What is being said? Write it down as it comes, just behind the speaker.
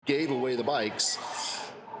gave away the bikes,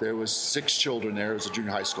 there was 6 children there. It was a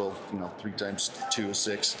junior high school, 3 times 2 is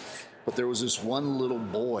 6. But there was this one little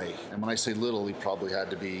boy, and when I say little, he probably had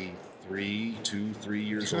to be 3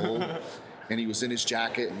 years old. And he was in his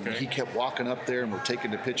jacket, and he kept walking up there, and we're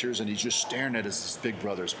taking the pictures, and he's just staring at his big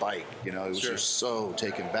brother's bike. He was just so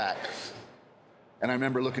taken back. And I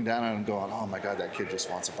remember looking down at him going, oh my God, that kid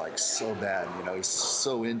just wants a bike so bad. He's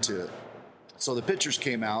so into it. So the pictures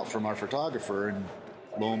came out from our photographer, and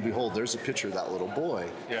lo and behold, there's a picture of that little boy.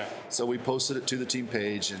 Yeah. So we posted it to the team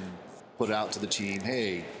page and put it out to the team.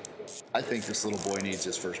 Hey, I think this little boy needs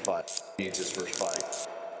his first bike. Needs his first bike.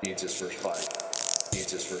 Needs his first bike.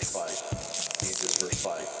 Needs his first bike. Needs his first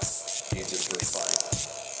bike. Needs his first bike.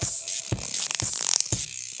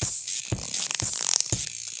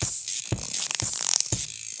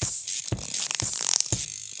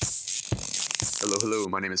 Hello,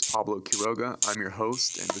 my name is Pablo Quiroga. I'm your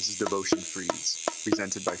host, and this is Devotion Freeze,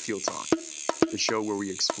 presented by Field Talk, the show where we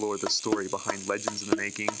explore the story behind legends in the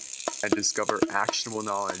making and discover actionable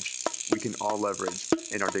knowledge we can all leverage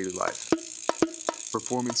in our daily life.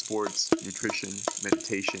 Performance sports, nutrition,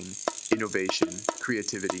 meditation, innovation,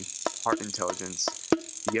 creativity, heart intelligence,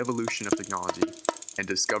 the evolution of technology, and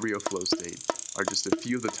discovery of flow state are just a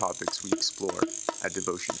few of the topics we explore at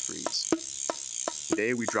Devotion Freeze.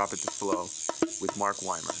 Today we drop into flow with Mark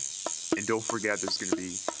Weimer. And don't forget there's going to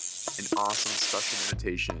be an awesome special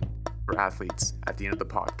meditation for athletes at the end of the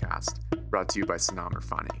podcast, brought to you by Sanam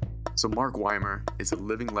Irfani. So Mark Weimer is a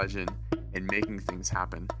living legend in making things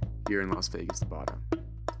happen here in Las Vegas, Nevada.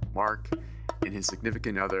 Mark and his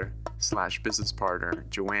significant other / business partner,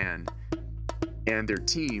 Joanne, and their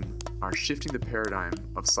team are shifting the paradigm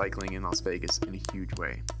of cycling in Las Vegas in a huge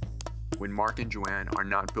way. When Mark and Joanne are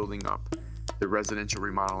not building up the residential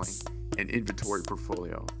remodeling and inventory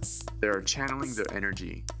portfolio, they are channeling their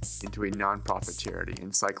energy into a nonprofit charity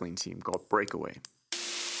and cycling team called Breakaway.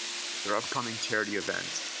 Their upcoming charity event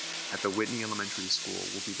at the Whitney Elementary School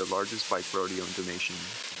will be the largest bike rodeo and donation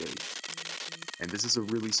to date. And this is a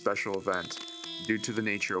really special event due to the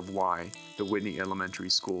nature of why the Whitney Elementary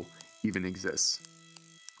School even exists.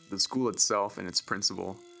 The school itself and its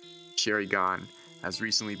principal, Sherry Gahn, has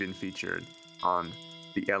recently been featured on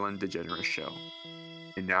The Ellen DeGeneres Show.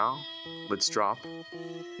 And now, let's drop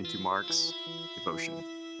into Mark's devotion.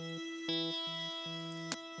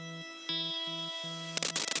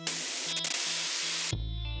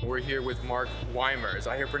 We're here with Mark Weimer. Is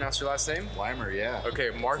that how you pronounce your last name? Weimer, yeah. Okay,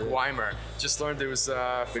 Mark Weimer. Just learned it was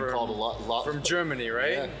Been called a lot from Germany,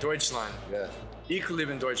 right? Yeah. Deutschland. Yeah. Ich lebe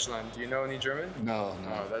in Deutschland. Do you know any German? No.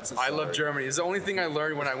 Oh, I love Germany. It's the only thing I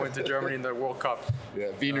learned when I went to Germany in the World Cup. Yeah,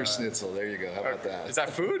 Wiener Schnitzel. There you go. How about that? Is that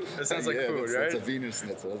food? That sounds like food, right? It's a Wiener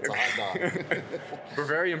Schnitzel. It's a hot dog.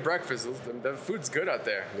 Bavarian breakfast. The food's good out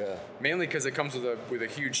there. Yeah. Mainly because it comes with a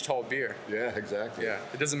huge tall beer. Yeah, exactly. Yeah.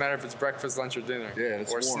 It doesn't matter if it's breakfast, lunch, or dinner. Yeah,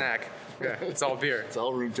 it's or warm. snack. Yeah, it's all beer. It's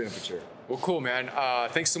all room temperature. Well, cool, man.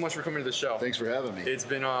 Thanks so much for coming to the show. Thanks for having me. It's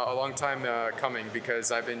been a long time coming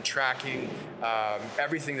because I've been tracking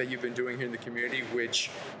everything that you've been doing here in the community, which,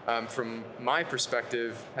 from my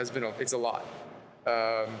perspective, it's a lot.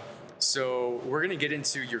 So we're gonna get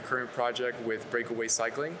into your current project with Breakaway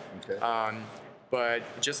Cycling. Okay. But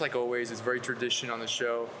just like always, it's very tradition on the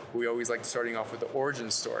show. We always like starting off with the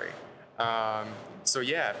origin story. So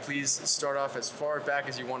yeah, please start off as far back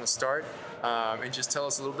as you want to start, and just tell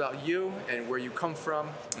us a little about you and where you come from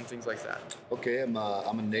and things like that. Okay, I'm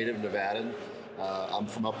a native Nevadan. I'm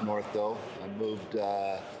from up north though. I moved,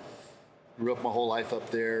 grew up my whole life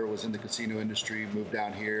up there, was in the casino industry, moved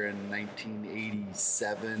down here in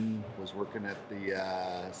 1987, was working at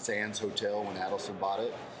the Sands Hotel when Adelson bought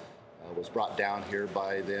it. Was brought down here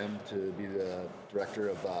by them to be the director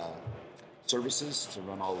of services, to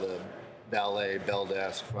run all the valet, bell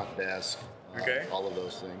desk, front desk, Okay. all of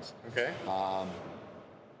those things. Okay.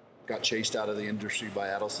 Got chased out of the industry by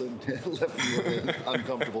Adelson, left me with an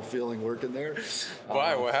uncomfortable feeling working there.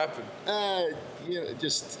 Why? What happened?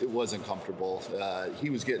 It wasn't comfortable. He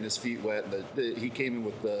was getting his feet wet. He came in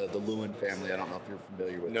with the Lewin family. I don't know if you're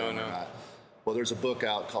familiar with them or not. Well, there's a book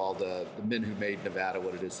out called The Men Who Made Nevada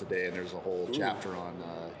What It Is Today, and there's a whole chapter on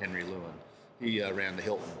Henry Lewin. He ran the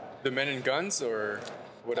Hilton. The Men in Guns, or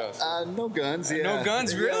what else? No guns, yeah. No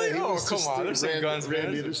guns, really? Yeah, Oh, come on. There's some guns, ran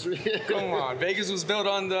man. the industry. Come on. Vegas was built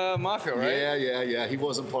on the mafia, right? Yeah. He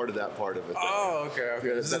wasn't part of that part of it. Oh, okay.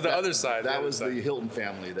 Yeah, This is the other side. That was the Hilton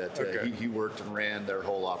family that Okay. he worked and ran their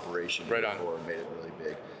whole operation Right on. before and made it really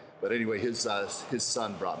big. But anyway, his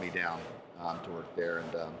son brought me down to work there,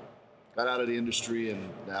 and got out of the industry,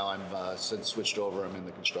 and now I'm since switched over. I'm in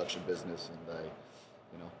the construction business, and I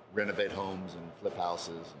renovate homes and flip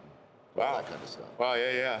houses and all Wow. that kind of stuff. Wow,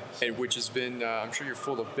 yeah. And which has been, I'm sure you're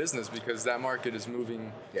full of business because that market is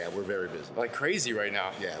moving Yeah, we're very busy. like crazy right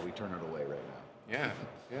now. Yeah, we turn it away right now. Yeah.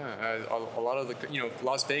 A lot of the,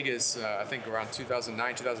 Las Vegas, I think around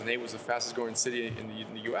 2009, 2008 was the fastest growing city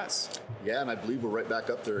in the U.S. Yeah, and I believe we're right back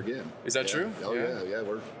up there again. Is that Yeah. true? Oh Yeah. yeah.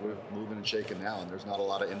 We're moving and shaking now, and there's not a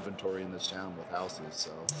lot of inventory in this town with houses,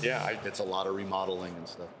 so Yeah, it's a lot of remodeling and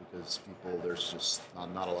stuff because there's just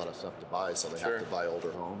not a lot of stuff to buy, so they Sure. have to buy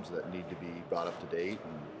older homes that need to be brought up to date.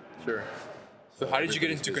 And Sure. So how did you get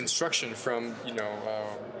everybody's into busy. construction from,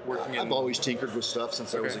 working in... I've always tinkered with stuff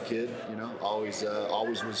since I was a Okay. kid. Always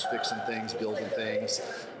was fixing things, building things.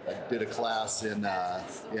 I did a class in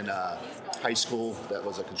high school that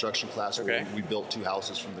was a construction class where Okay. we built 2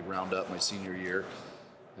 houses from the ground up my senior year,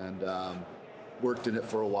 and worked in it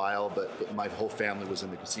for a while. But my whole family was in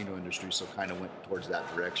the casino industry, so kind of went towards that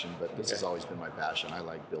direction. But this has Okay. always been my passion. I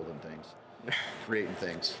like building things, creating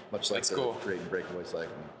things, much like That's cool. creating breakaway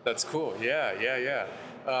cycling. That's cool. Yeah.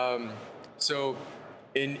 So,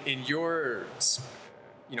 in your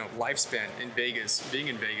lifespan in Vegas, being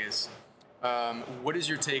in Vegas, what is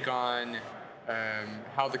your take on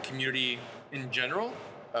how the community in general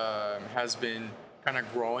has been kind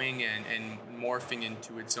of growing and morphing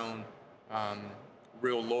into its own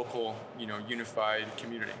real local, unified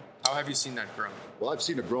community? How have you seen that grow? Well, I've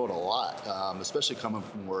seen it growing a lot, especially coming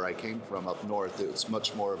from where I came from up north. It's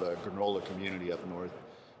much more of a granola community up north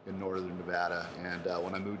in northern Nevada. And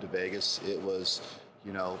when I moved to Vegas, it was,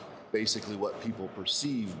 basically what people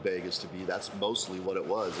perceive Vegas to be. That's mostly what it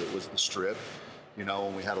was. It was the Strip,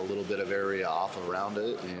 and we had a little bit of area off around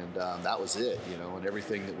it, and that was it, and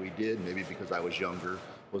everything that we did, maybe because I was younger,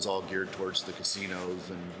 was all geared towards the casinos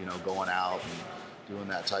and, going out and doing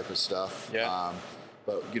that type of stuff. Yeah.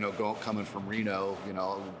 But coming from Reno,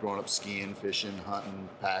 growing up skiing, fishing, hunting,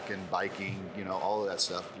 packing, biking, all of that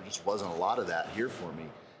stuff, there just wasn't a lot of that here for me.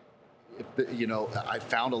 I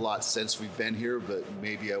found a lot since we've been here, but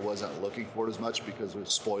maybe I wasn't looking for it as much because it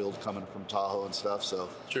was spoiled coming from Tahoe and stuff. So,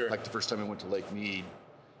 Sure. like the first time I went to Lake Mead,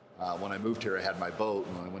 when I moved here, I had my boat,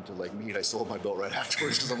 and when I went to Lake Mead, I sold my boat right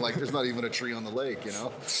afterwards because I'm like, there's not even a tree on the lake,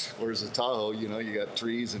 Whereas at Tahoe, you got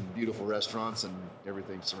trees and beautiful restaurants and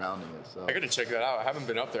everything surrounding it. So I got to check that out. I haven't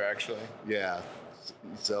been up there actually. yeah.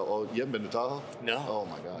 So, you haven't been to Tahoe? No. Oh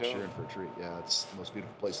my gosh, No. you're in for a treat. Yeah, it's the most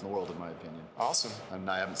beautiful place in the world, in my opinion. Awesome. And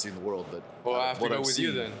I haven't seen the world, but Well, I have to what go I've with you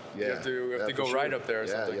seen, then. Yeah, You have to for go sure. ride up there or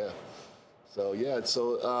yeah, something. Yeah.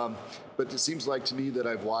 So, but it seems like to me that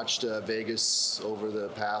I've watched Vegas over the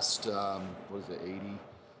past,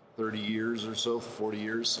 30 years or so, 40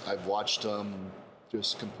 years. I've watched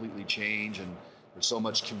just completely change, and there's so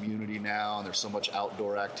much community now, and there's so much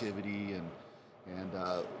outdoor activity, and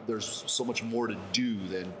there's so much more to do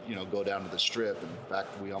than go down to the Strip. In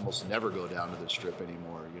fact, we almost never go down to the Strip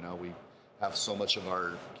anymore. We have so much of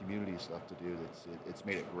our community stuff to do. It's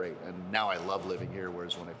made it great, and now I love living here.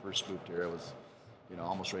 Whereas when I first moved here, I was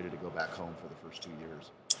almost ready to go back home for the first 2 years.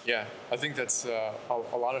 Yeah, I think that's a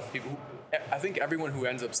lot of people. I think everyone who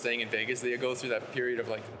ends up staying in Vegas, they go through that period of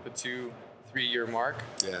like the 2-3 year mark.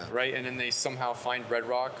 Yeah. Right, and then they somehow find Red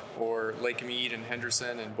Rock or Lake Mead and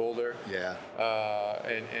Henderson and Boulder. Yeah.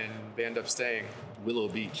 And they end up staying. Willow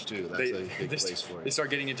Beach too. That's a big place for They it. start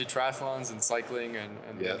getting into triathlons and cycling, and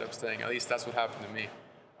they Yeah. end up staying. At least that's what happened to me.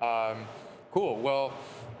 Cool. Well,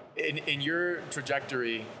 in your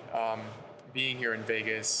trajectory, being here in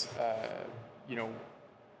Vegas,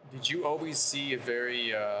 did you always see a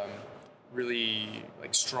very really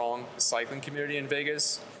like strong cycling community in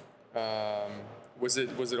Vegas? Was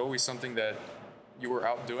it always something that you were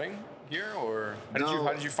out doing here, or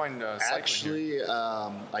how did you find cycling here? Actually,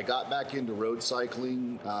 I got back into road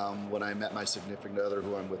cycling when I met my significant other,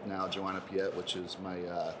 who I'm with now, Joanna Piet, which is my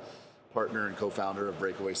partner and co-founder of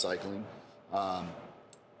Breakaway Cycling.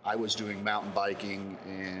 I was doing mountain biking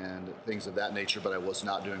and things of that nature, but I was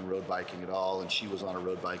not doing road biking at all. And she was on a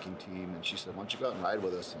road biking team, and she said, "Why don't you go out and ride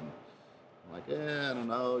with us?" And I'm like, I don't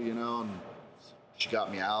know, And she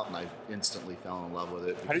got me out, and I instantly fell in love with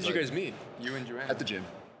it. How did you because guys meet? You and Joanna? At the gym.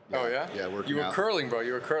 Oh yeah. Yeah, working You were out. curling, bro.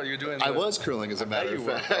 You were curling. You were doing. I was curling, as a matter of you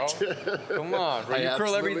were, fact. bro. Come on, bro. I You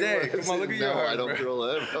curl every absolutely day. was. Come on, look at you. No, I don't curl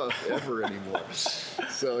ever anymore.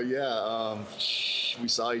 So yeah, we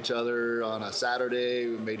saw each other on a Saturday.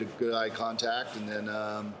 We made a good eye contact, and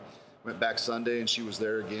then went back Sunday, and she was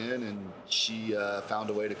there again, and she found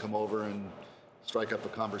a way to come over and strike up a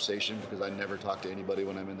conversation because I never talk to anybody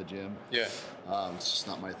when I'm in the gym. Yeah. It's just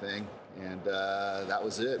not my thing. And that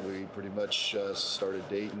was it. We pretty much started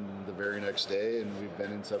dating the very next day, and we've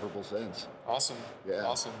been inseparable since. Awesome. Yeah.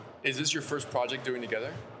 Awesome. Is this your first project doing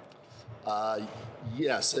together? Uh,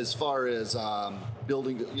 yes, as far as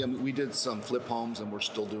building, we did some flip homes, and we're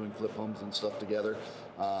still doing flip homes and stuff together.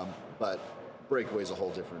 But Breakaway is a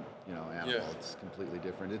whole different, animal. Yeah. It's completely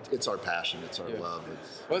different. It's our passion. It's our Yeah. love.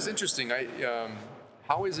 Well, it's interesting.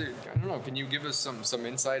 How is it? I don't know. Can you give us some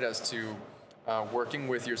insight as to working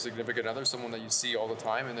with your significant other, someone that you see all the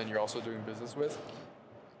time, and then you're also doing business with?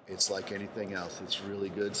 It's like anything else. It's really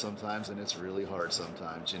good sometimes, and it's really hard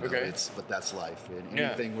sometimes. Okay. But that's life. And Yeah.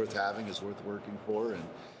 anything worth having is worth working for. And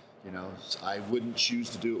I wouldn't choose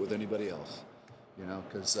to do it with anybody else.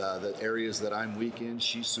 Because the areas that I'm weak in,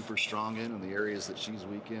 she's super strong in, and the areas that she's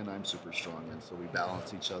weak in, I'm super strong in. So we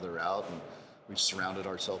balance each other out, and we've surrounded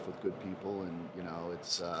ourselves with good people, and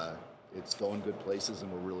it's going good places,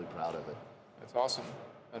 and we're really proud of it. That's awesome.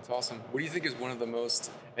 That's awesome. What do you think is one of the most?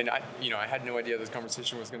 And I had no idea this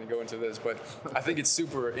conversation was going to go into this, but I think it's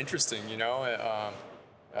super interesting. And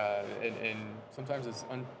sometimes it's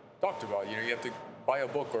untalked about. You have to buy a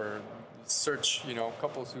book or search,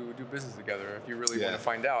 couples who do business together if you really want Yeah. to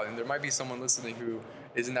find out. And there might be someone listening who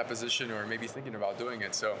is in that position or maybe thinking about doing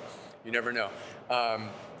it. So you never know.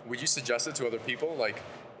 Would you suggest it to other people? Like,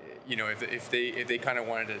 if they kind of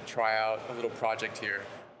wanted to try out a little project here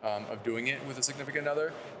of doing it with a significant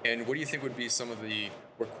other, and what do you think would be some of the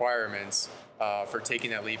requirements for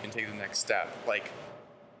taking that leap and taking the next step? Like,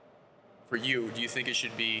 for you, do you think it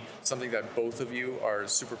should be something that both of you are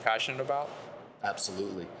super passionate about?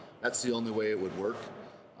 Absolutely. That's the only way it would work.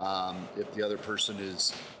 If the other person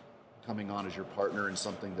is coming on as your partner in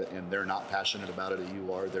something and they're not passionate about it as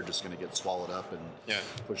you are, they're just going to get swallowed up and Yeah.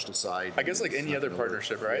 pushed aside. I guess like It's any not other gonna work.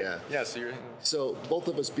 partnership, right? Yeah. Yeah. So you're So both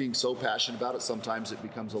of us being so passionate about it, sometimes it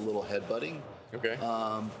becomes a little headbutting. okay.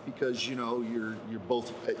 Because you're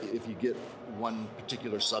both, if you get one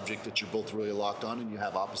particular subject that you're both really locked on and you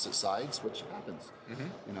have opposite sides, which happens.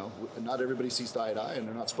 Not everybody sees eye to eye, and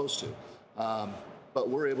they're not supposed to. But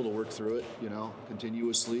we're able to work through it,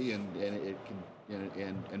 continuously, and it can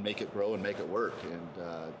and make it grow and make it work.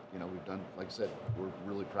 And we've done, like I said, we're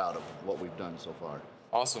really proud of what we've done so far.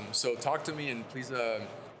 Awesome. So talk to me and please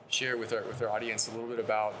share with our audience a little bit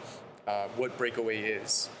about what Breakaway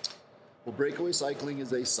is. Well, Breakaway Cycling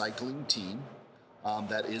is a cycling team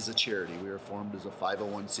that is a charity. We are formed as a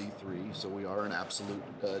 501c3, so we are an absolute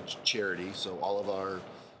charity. So all of our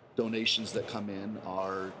donations that come in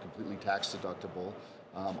are completely tax deductible.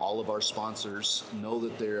 All of our sponsors know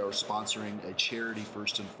that they are sponsoring a charity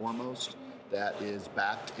first and foremost that is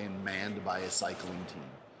backed and manned by a cycling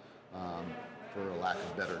team. For a lack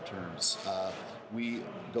of better terms. We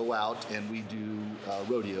go out and we do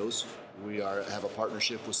rodeos. We have a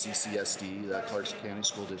partnership with CCSD, the Clarkson County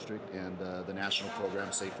School District, and the national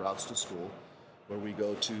program Safe Routes to School, where we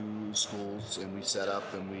go to schools and we set up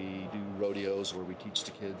and we do rodeos where we teach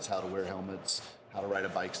the kids how to wear helmets, how to ride a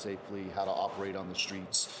bike safely, how to operate on the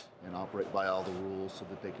streets and operate by all the rules so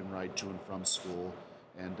that they can ride to and from school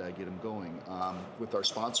and get them going. With our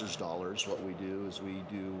sponsors' dollars, what we do is we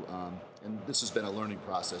do, and this has been a learning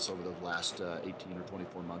process over the last 18 or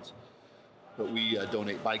 24 months, but we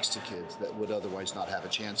donate bikes to kids that would otherwise not have a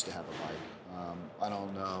chance to have a bike. I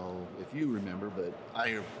don't know if you remember, but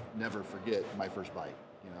I never forget my first bike.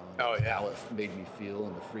 Oh, yeah. How it made me feel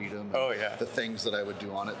and the freedom. And Oh, yeah. the things that I would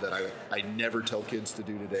do on it that I never tell kids to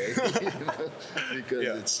do today because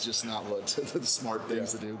Yeah. it's just not what the smart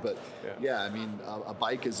things Yeah. to do. But Yeah. I mean, a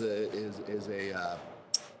bike is a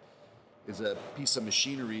piece of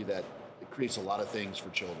machinery that creates a lot of things for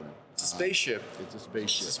children. It's a spaceship. It's a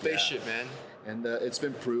spaceship. It's a spaceship, yeah. man. And it's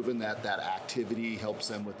been proven that activity helps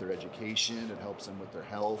them with their education. It helps them with their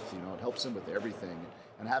health. It helps them with everything.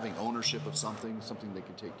 And having ownership of something they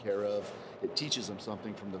can take care of, it teaches them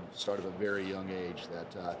something from the start of a very young age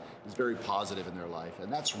that is very positive in their life.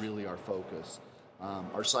 And that's really our focus.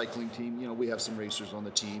 Our cycling team, we have some racers on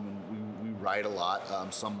the team, and we ride a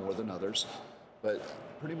lot, some more than others. But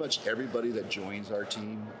pretty much everybody that joins our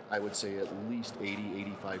team, I would say at least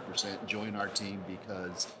 80-85% join our team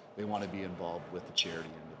because they want to be involved with the charity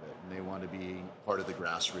end of it, and they want to be part of the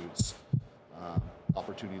grassroots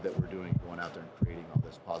opportunity that we're doing, going out there and creating all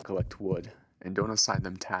this positive. Collect wood and don't assign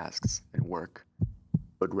them tasks and work,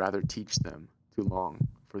 but rather teach them to long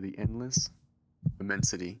for the endless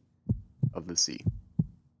immensity of the sea.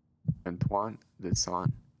 Antoine de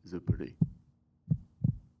Saint-Exupéry.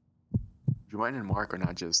 Joanne and Mark are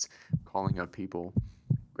not just calling out people,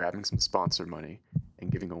 grabbing some sponsor money,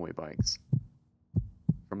 and giving away bikes.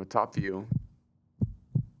 From a top view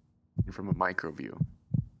and from a micro view,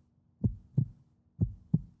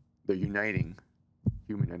 they're uniting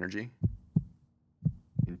human energy,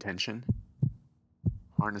 intention,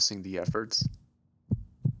 harnessing the efforts,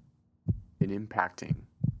 and impacting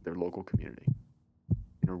their their local community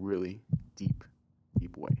in a really deep,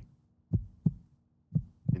 deep way.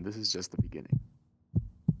 And this is just the beginning.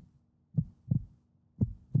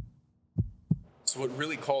 So what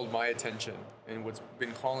really called my attention and what's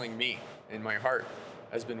been calling me in my heart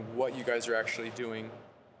has been what you guys are actually doing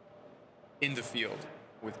in the field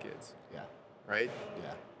with kids, Yeah. right?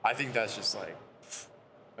 Yeah. I think that's just like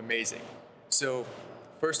amazing. So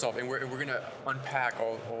first off, and we're gonna unpack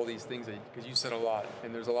all these things because you said a lot,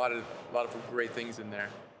 and there's a lot of great things in there.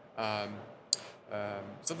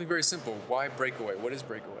 Something very simple. Why Breakaway? What is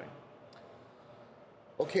Breakaway?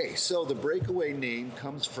 Okay, so the Breakaway name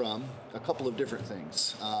comes from a couple of different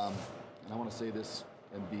things. And I want to say this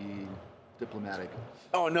and be diplomatic.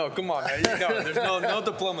 Oh no, come on, man. No, there's no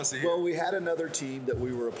diplomacy here. Well, we had another team that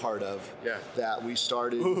we were a part of. Yeah. That we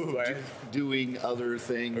started doing other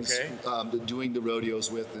things, Okay. doing the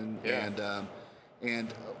rodeos with, Yeah.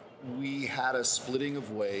 and we had a splitting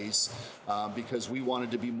of ways because we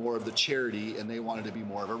wanted to be more of the charity and they wanted to be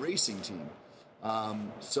more of a racing team.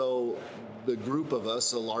 So the group of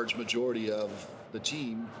us, a large majority of the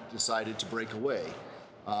team, decided to break away.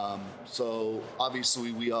 So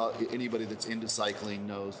obviously, anybody that's into cycling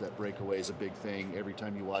knows that breakaway is a big thing. Every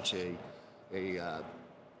time you watch a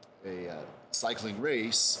cycling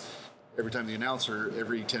race, every time the announcer,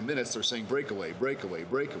 every 10 minutes, they're saying breakaway, breakaway,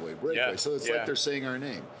 breakaway, breakaway. Yeah, So it's like they're saying our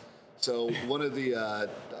name. So one of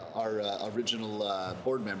our original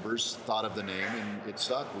board members thought of the name, and it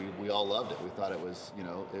stuck. We all loved it. We thought it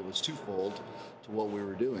was twofold to what we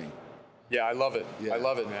were doing. Yeah, I love it. Yeah. I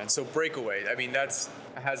love it, man. So Breakaway. I mean, that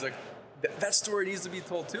story needs to be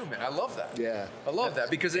told too, man. I love that. Yeah. I love that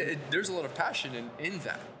because there's a lot of passion in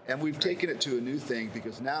that. And we've taken it to a new thing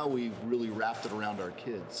because now we've really wrapped it around our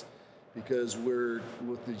kids. Because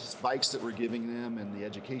with these bikes that we're giving them and the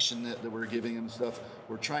education that we're giving them and stuff,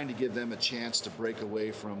 we're trying to give them a chance to break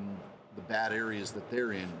away from the bad areas that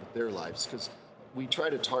they're in with their lives. Because we try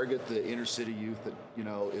to target the inner city youth that,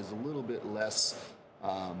 is a little bit less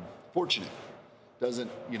fortunate.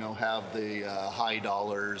 Doesn't, have the high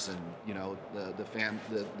dollars and,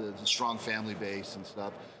 the strong family base and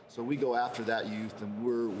stuff. So we go after that youth, and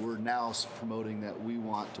we're now promoting that we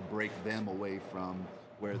want to break them away from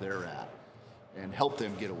where they're at and help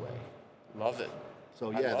them get away. Love it.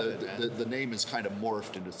 So yeah, the name is kind of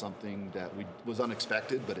morphed into something that was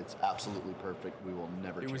unexpected, but it's absolutely perfect. We will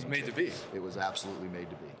never change it. It was made to be. It was absolutely made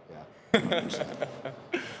to be, yeah. 100%.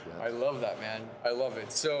 Yeah. I love that, man. I love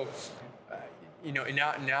it. So,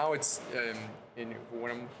 now it's,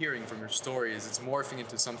 what I'm hearing from your story is it's morphing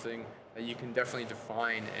into something that you can definitely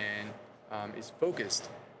define and is focused.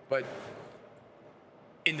 But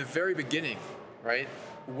in the very beginning, right,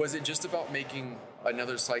 was it just about making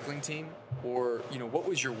another cycling team? Or, what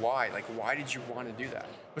was your why? Like, why did you want to do that?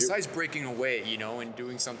 Besides breaking away, and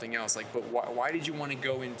doing something else, like, but why did you want to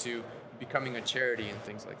go into becoming a charity and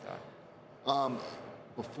things like that?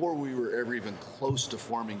 Before we were ever even close to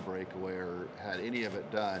forming Breakaway or had any of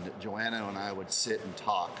it done, Joanna and I would sit and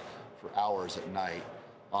talk for hours at night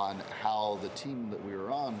on how the team that we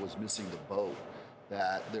were on was missing the boat,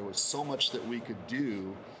 that there was so much that we could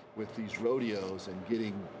do with these rodeos and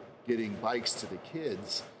getting bikes to the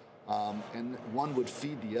kids, and one would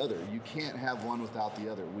feed the other. You can't have one without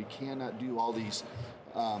the other. We cannot do all these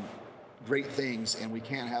great things, and we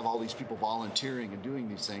can't have all these people volunteering and doing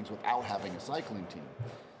these things without having a cycling team.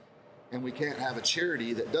 And we can't have a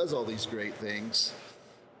charity that does all these great things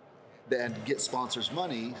then get sponsors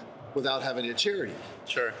money without having a charity.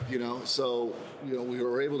 Sure. So we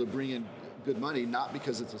were able to bring in good money, not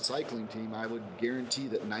because it's a cycling team. I would guarantee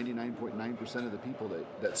that 99.9% of the people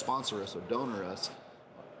that sponsor us or donor us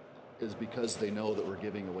is because they know that we're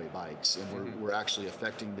giving away bikes, and we're actually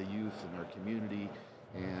affecting the youth in our community,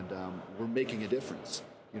 and we're making a difference,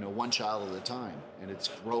 one child at a time, and it's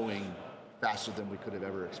growing faster than we could have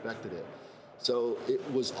ever expected it. So it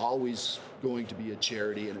was always going to be a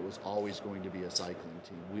charity, and it was always going to be a cycling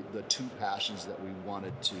team. The two passions that we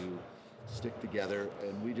wanted to stick together,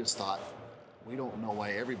 and we just thought, we don't know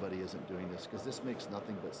why everybody isn't doing this, because this makes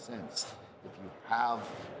nothing but sense. If you have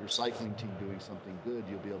your cycling team doing something good,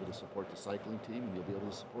 you'll be able to support the cycling team, and you'll be able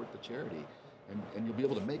to support the charity, and you'll be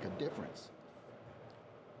able to make a difference.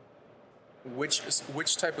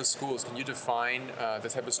 Which type of schools, can you define the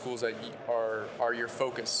type of schools that are your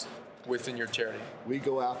focus within your charity? We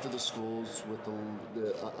go after the schools with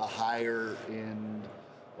a higher end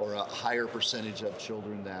or a higher percentage of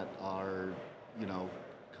children that are,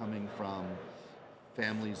 coming from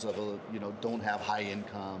families of don't have high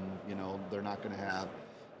income. They're not going to have.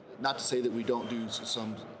 Not to say that we don't do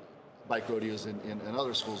some bike rodeos in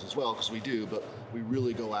other schools as well, because we do, but we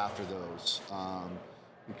really go after those.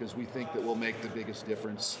 because we think that we'll make the biggest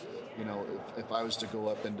difference. You know, if I was to go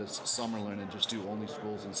up into Summerlin and just do only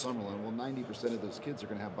schools in Summerlin, well, 90% of those kids are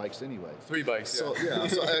going to have bikes anyway. 3 bikes. So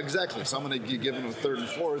exactly. So I'm going to give them a third and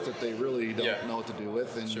fourth that they really don't know what to do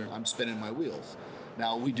with, and Sure. I'm spinning my wheels.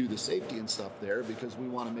 Now we do the safety and stuff there because we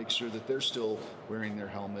want to make sure that they're still wearing their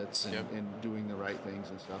helmets and doing the right things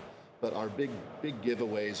and stuff. But our big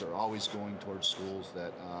giveaways are always going towards schools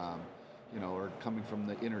that are coming from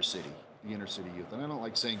the inner city youth. And I don't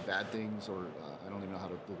like saying bad things, or I don't even know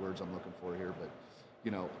the words I'm looking for here,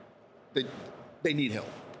 but they need help.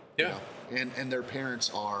 Yeah. And their parents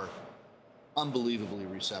are unbelievably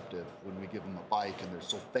receptive when we give them a bike, and they're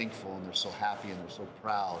so thankful and they're so happy and they're so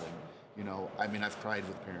proud. And I've cried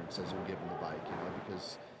with parents as we give them the bike,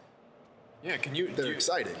 because they're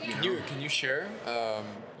excited. Can you share a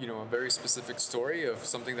very specific story of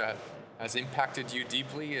something that has impacted you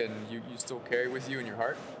deeply and you still carry with you in your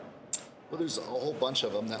heart? Well, there's a whole bunch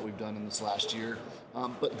of them that we've done in this last year,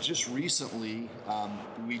 but just recently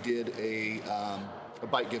we did a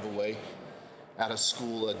bike giveaway at a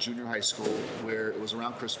school, a junior high school, where it was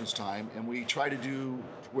around Christmas time, and we try to do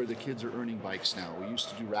where the kids are earning bikes now. We used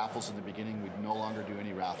to do raffles in the beginning. We no longer do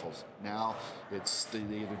any raffles. Now it's they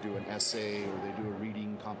either do an essay, or they do a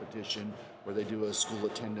reading competition, or they do a school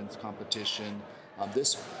attendance competition.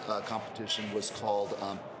 This competition was called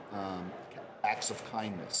Acts of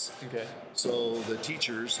Kindness. Okay. So the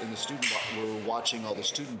teachers and the student were watching all the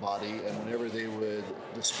student body, and whenever they would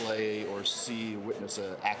display or witness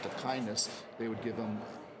an act of kindness, they would give them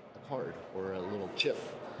a card or a little chip,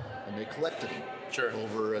 and they collected them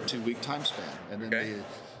over a 2-week time span. And then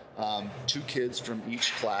two kids from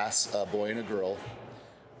each class, a boy and a girl,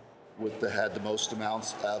 had the most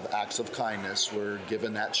amounts of acts of kindness were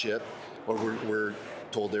given that chip, or were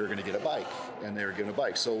told they were going to get a bike, and they were given a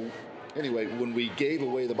bike. So anyway, when we gave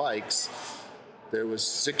away the bikes, there was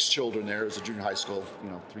 6 children there. It was a junior high school,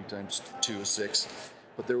 3 times 2 is 6.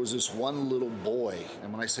 But there was this one little boy,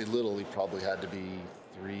 and when I say little, he probably had to be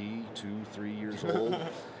 3 years old.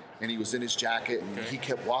 And he was in his jacket, and he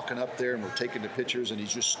kept walking up there, and we're taking the pictures, and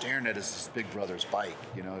he's just staring at his big brother's bike.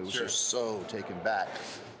 He was just so taken back.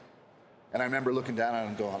 And I remember looking down at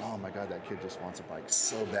him going, oh my God, that kid just wants a bike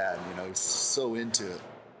so bad. He's so into it.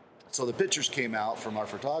 So the pictures came out from our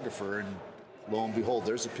photographer, and lo and behold,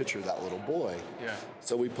 there's a picture of that little boy. Yeah.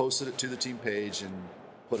 So we posted it to the team page and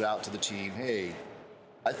put it out to the team, hey,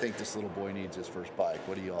 I think this little boy needs his first bike.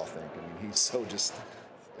 What do you all think? He's so just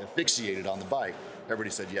asphyxiated on the bike. Everybody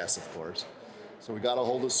said yes, of course. So we got a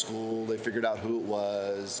hold of school. They figured out who it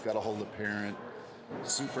was, got a hold of the parent.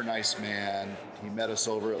 Super nice man. He met us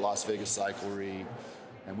over at Las Vegas Cyclery,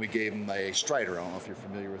 and we gave him a Strider. I don't know if you're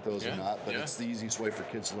familiar with those or not, but it's the easiest way for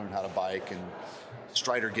kids to learn how to bike. And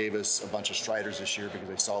Strider gave us a bunch of Striders this year because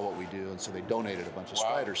they saw what we do, and so they donated a bunch of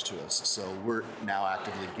Striders to us. So we're now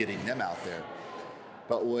actively getting them out there.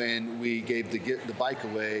 But when we gave the bike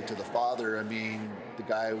away to the father, the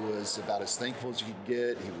guy was about as thankful as you could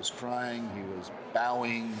get. He was crying, he was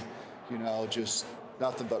bowing, just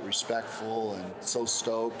nothing but respectful, and so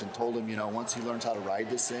stoked, and told him, once he learns how to ride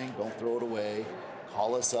this thing, don't throw it away.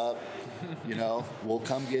 Call us up, we'll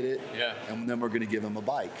come get it, and then we're going to give him a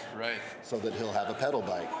bike, so that he'll have a pedal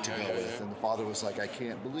bike to go with. And the father was like, I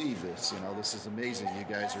can't believe this, this is amazing. You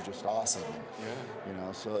guys are just awesome.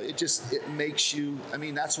 So it makes you,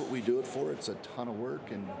 that's what we do it for. It's a ton of work,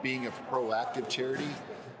 and being a proactive charity,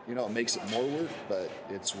 it makes it more work, but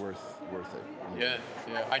it's worth it.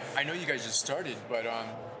 I know you guys just started, but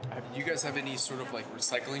you guys have any sort of like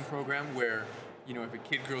recycling program where, if a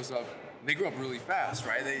kid grows up, they grow up really fast,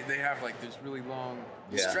 right? They have like this really long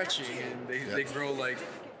stretching, and they grow like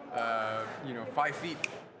 5 feet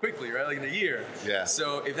quickly, right? Like in a year. Yeah.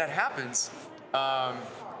 So if that happens,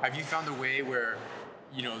 have you found a way where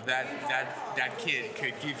that kid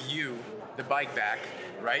could give you the bike back,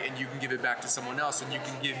 right? And you can give it back to someone else, and you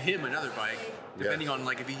can give him another bike, depending on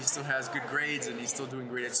like if he still has good grades and he's still doing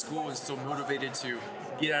great at school and still motivated to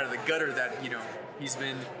get out of the gutter that he's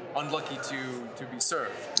been unlucky to be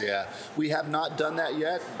served. Yeah, we have not done that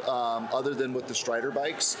yet, other than with the Strider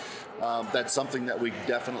bikes. That's something that we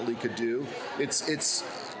definitely could do. It's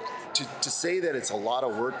to say that it's a lot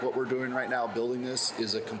of work what we're doing right now building this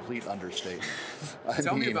is a complete understatement.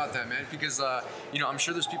 Tell me about that, man, because I'm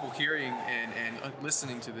sure there's people hearing and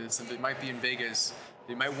listening to this, and they might be in Vegas.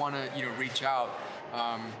 They might want to reach out.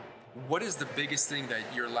 What is the biggest thing that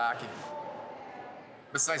you're lacking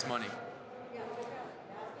besides money?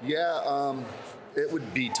 Yeah, it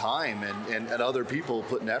would be time and other people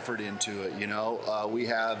putting effort into it. We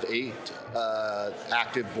have 8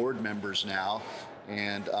 active board members now,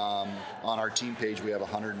 And on our team page, we have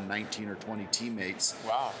 119 or 20 teammates.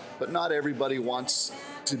 Wow. But not everybody wants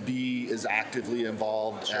to be as actively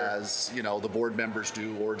involved Sure. as, the board members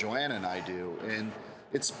do or Joanna and I do. And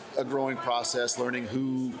it's a growing process, learning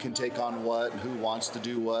who can take on what and who wants to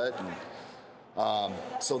do what. And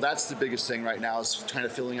so that's the biggest thing right now, is kind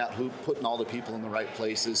of filling out putting all the people in the right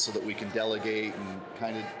places so that we can delegate and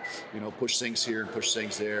kind of, push things here and push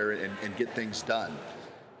things there and get things done.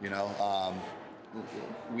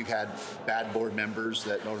 We've had bad board members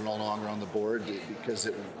that are no longer on the board because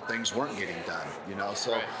things weren't getting done,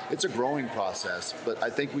 so Right. It's a growing process, but I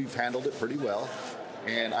think we've handled it pretty well.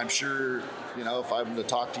 And I'm sure, if I'm to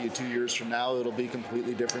talk to you 2 years from now, it'll be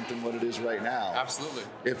completely different than what it is right now. Absolutely.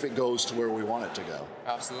 If it goes to where we want it to go.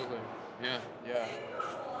 Absolutely. Yeah.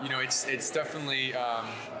 It's definitely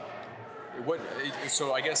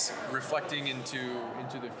so I guess reflecting into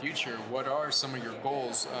the future, what are some of your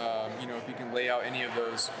goals? If you can lay out any of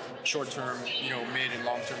those short-term, mid and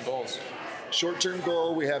long-term goals. Short-term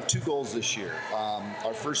goal, we have 2 goals this year.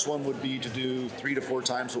 Our first one would be to do 3 to 4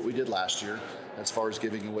 times what we did last year as far as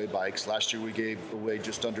giving away bikes. Last year we gave away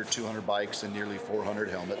just under 200 bikes and nearly 400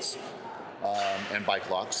 helmets and bike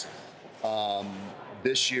locks.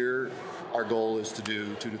 This year, our goal is to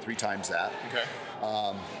do 2 to 3 times that. Okay.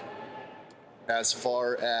 As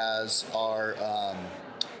far as our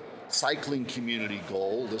cycling community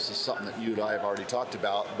goal, this is something that you and I have already talked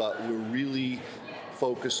about, but we're really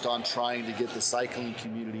focused on trying to get the cycling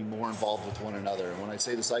community more involved with one another. And when I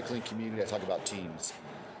say the cycling community, I talk about teams.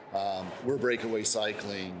 We're Breakaway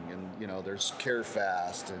Cycling, and there's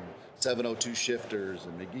CareFast and 702 Shifters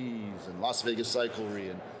and McGee's and Las Vegas Cyclery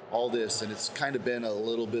and all this, and it's kind of been a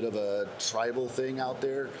little bit of a tribal thing out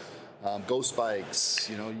there. Ghost Bikes,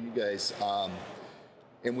 you guys.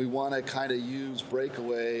 And we want to kind of use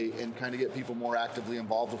Breakaway and kind of get people more actively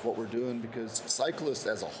involved with what we're doing, because cyclists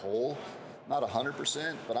as a whole, not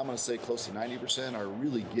 100%, but I'm going to say close to 90%, are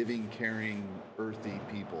really giving, caring, earthy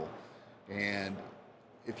people. And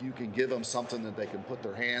if you can give them something that they can put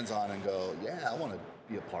their hands on and go, yeah, I want to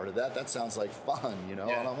be a part of that. That sounds like fun, and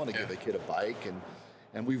I want to give a kid a bike.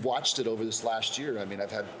 And we've watched it over this last year. I mean,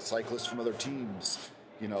 I've had cyclists from other teams,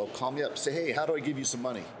 call me up, say, hey, how do I give you some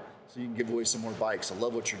money so you can give away some more bikes? I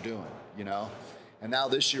love what you're doing, And now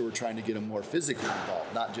this year we're trying to get them more physically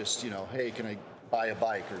involved, not just, hey, can I buy a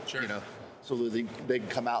bike? Or, Sure. So that they can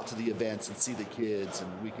come out to the events and see the kids,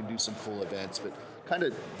 and we can do some cool events, but kind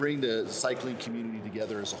of bring the cycling community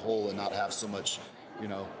together as a whole and not have so much,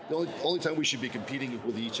 the only time we should be competing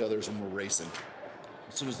with each other is when we're racing.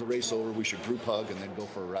 As soon as the race over, we should group hug and then go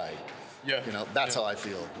for a ride. Yeah. That's how I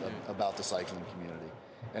feel about the cycling community.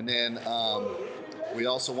 And then we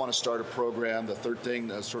also want to start a program. The third thing,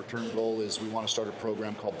 the short-term goal, is we want to start a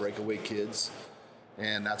program called Breakaway Kids.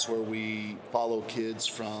 And that's where we follow kids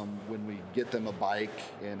from when we get them a bike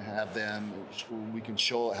and have them, we can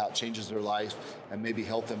show how it changes their life and maybe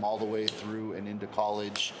help them all the way through and into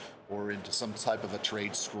college or into some type of a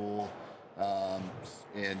trade school.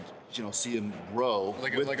 And see them grow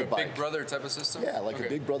Like with a the bike. Big Brother type of system? Yeah, like Okay. a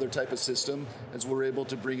Big Brother type of system. As we're able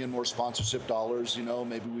to bring in more sponsorship dollars,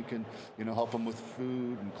 maybe we can, help them with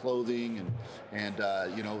food and clothing and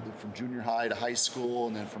from junior high to high school,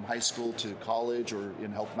 and then from high school to college, or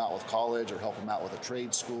help them out with college, or help them out with a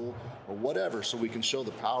trade school or whatever, so we can show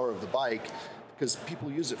the power of the bike. Because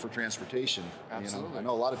people use it for transportation. Absolutely. I know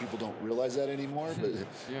a lot of people don't realize that anymore, but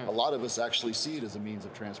Yeah. a lot of us actually see it as a means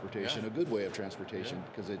of transportation, a good way of transportation,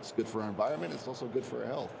 because it's good for our environment. It's also good for our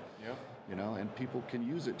health. Yeah. And people can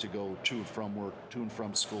use it to go to and from work, to and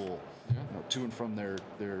from school, to and from their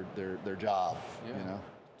job. Yeah.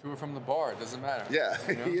 To or from the bar, it doesn't matter. Yeah,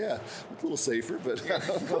 yeah, it's a little safer, but I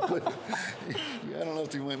don't know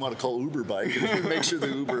if you might want to call Uber bike and make sure the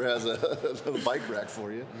Uber has a bike rack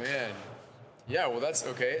for you. Man. Yeah, well, that's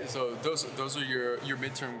okay. So those are your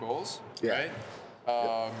midterm goals, Yeah.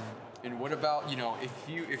 right? And what about,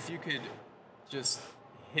 if you could just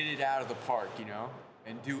hit it out of the park,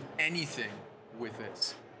 and do anything with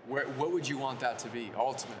this, what would you want that to be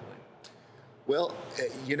ultimately? Well,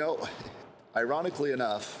 ironically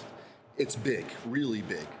enough, it's big, really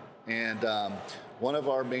big. And one of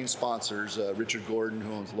our main sponsors, Richard Gordon,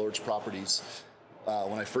 who owns Lord's Properties,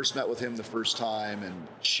 when I first met with him the first time and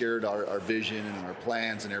shared our vision and our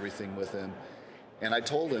plans and everything with him, and I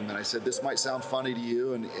told him, and I said, this might sound funny to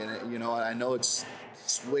you, and I know it's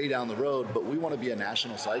way down the road, but we want to be a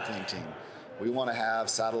national cycling team. We want to have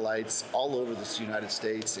satellites all over the United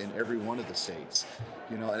States, in every one of the states.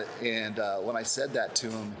 And when I said that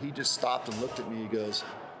to him, he just stopped and looked at me. He goes,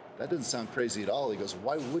 that doesn't sound crazy at all. He goes,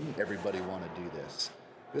 why wouldn't everybody want to do this?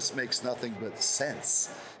 This makes nothing but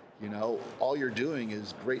sense. You know, all you're doing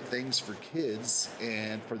is great things for kids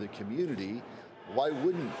and for the community.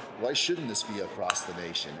 Why shouldn't this be across the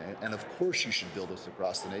nation? And of course you should build this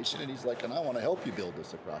across the nation. And he's like, and I want to help you build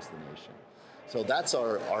this across the nation. So that's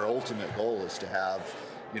our ultimate goal, is to have,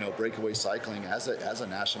 you know, Breakaway Cycling as a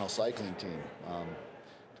national cycling team,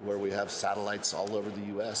 to where we have satellites all over the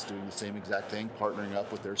U.S. doing the same exact thing, partnering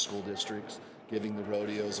up with their school districts, giving the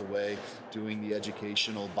rodeos away, doing the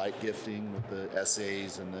educational bike gifting with the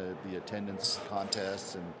essays and the attendance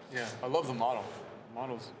contests. And Yeah, I love the model. The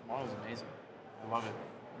model's amazing. I love it.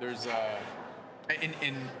 There's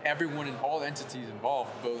in everyone and all entities involved,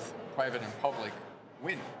 both private and public,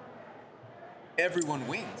 win. Everyone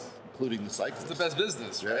wins. including the cyclists. It's the best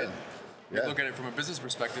business, right? Yeah. You look at it from a business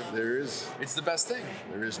perspective. It's the best thing.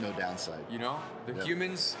 There is no downside. You know, the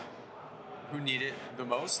humans who need it the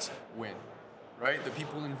most win, right? The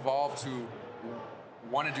people involved who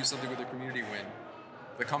want to do something with their community win.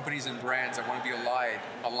 The companies and brands that want to be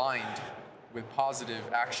aligned with positive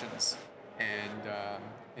actions and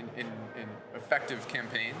in effective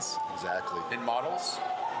campaigns. Exactly. And models,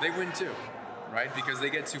 they win too, right? Because they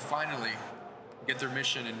get to finally get their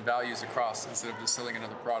mission and values across instead of just selling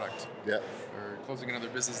another product. Yeah. Or closing another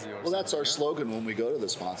business deal. Well, that's our slogan when we go to the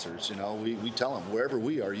sponsors. You know, we tell them, wherever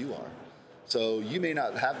we are, you are. So you may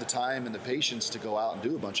not have the time and the patience to go out and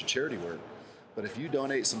do a bunch of charity work, but if you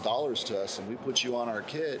donate some dollars to us and we put you on our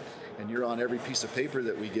kit and you're on every piece of paper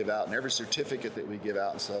that we give out and every certificate that we give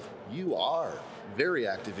out and stuff, you are very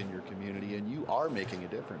active in your community and you are making a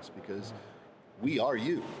difference because we are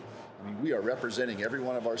you. I mean, we are representing every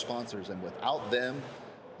one of our sponsors, and without them,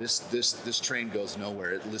 this train goes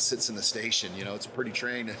nowhere. It sits in the station. You know, it's a pretty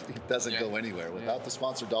train. It doesn't go anywhere. Without the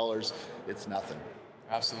sponsor dollars, it's nothing.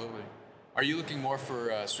 Absolutely. Are you looking more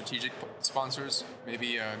for strategic sponsors,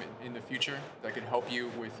 maybe in the future, that could help you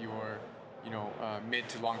with your, mid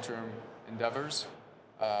to long-term endeavors?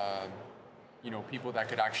 People that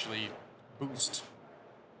could actually boost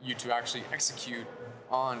you to actually execute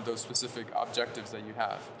on those specific objectives that you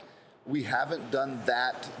have? We haven't done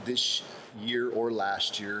that this year or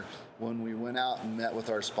last year. When we went out and met with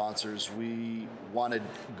our sponsors, we wanted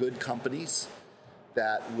good companies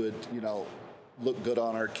that would, look good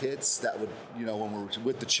on our kits, that would, when we're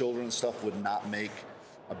with the children and stuff, would not make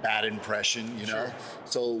a bad impression, Sure.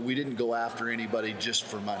 So we didn't go after anybody just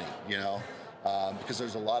for money, because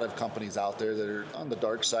there's a lot of companies out there that are on the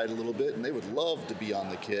dark side a little bit, and they would love to be on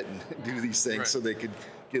the kit and do these things so they could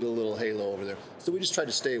get a little halo over there. So we just tried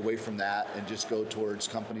to stay away from that and just go towards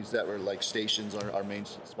companies that were like Stations, our main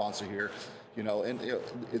sponsor here,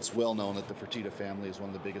 it's well known that the Fertitta family is one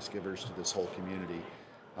of the biggest givers to this whole community.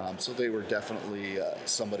 So they were definitely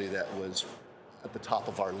somebody that was at the top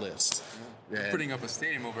of our list. Putting up a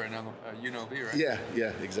stadium over at UNLV, right?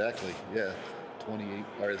 Yeah, exactly. Yeah, 28,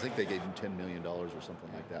 or I think they gave him $10 million or something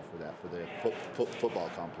like that for the football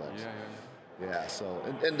complex. Yeah. So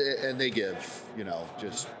and they give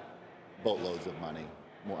just boatloads of money.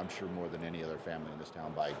 I'm sure more than any other family in this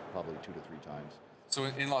town by probably 2 to 3 times. So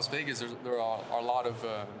in Las Vegas, there are a lot of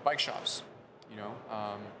bike shops.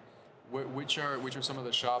 Which are some of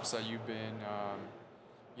the shops that you've been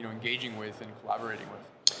engaging with and collaborating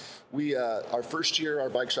with? We our first year, our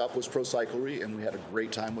bike shop was Pro Cyclery, and we had a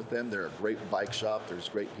great time with them. They're a great bike shop. There's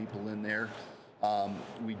great people in there.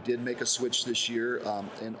 We did make a switch this year,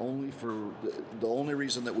 and only for the only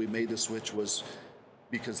reason that we made the switch was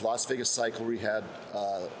because Las Vegas Cyclery had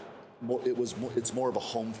it's more of a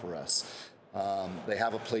home for us. They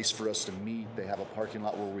have a place for us to meet. They have a parking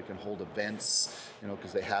lot where we can hold events,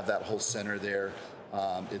 because they have that whole center there.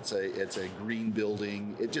 It's a green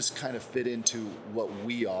building. It just kind of fit into what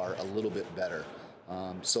we are a little bit better.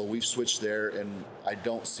 So we've switched there, and I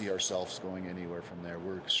don't see ourselves going anywhere from there.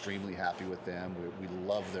 We're extremely happy with them. We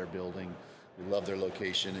love their building. We love their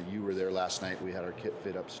location. And you were there last night. We had our kit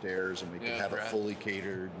fit upstairs, and we could have it fully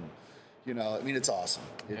catered. And, it's awesome.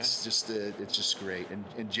 It's just great.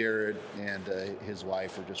 And Jared and his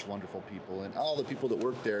wife are just wonderful people. And all the people that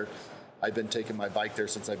work there, I've been taking my bike there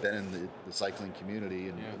since I've been in the cycling community,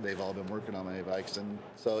 and they've all been working on my bikes. And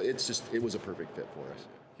so it was a perfect fit for us.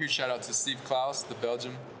 Huge shout out to Steve Klaus, the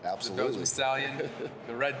Belgium. Absolutely. The Belgian stallion,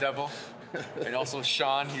 the Red Devil. And also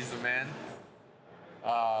Sean, he's the man.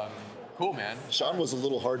 Cool, man. Sean was a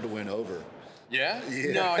little hard to win over. Yeah?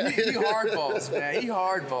 No, he hardballs, man. He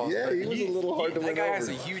hardballs. Yeah, he was a little hard to win over. That guy has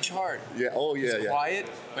a huge heart. Yeah, He's quiet,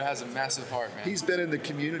 but has a massive heart, man. He's been in the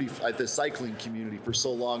community, at the cycling community for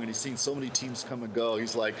so long, and he's seen so many teams come and go.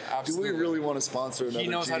 He's like, Absolutely. Do we really want to sponsor another team?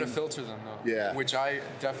 He knows how to filter them, though. Yeah. Which I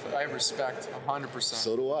respect 100%.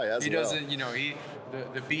 So do I, he doesn't,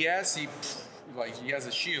 the BS, like he has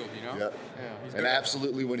a shield, you know. Yep. Yeah. He's And good at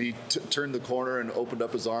absolutely, when he turned the corner and opened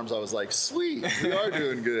up his arms, I was like, "Sweet, we are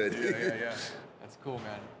doing good." yeah. That's cool,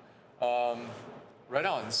 man. Right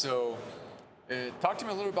on. So, talk to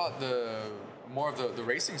me a little about more of the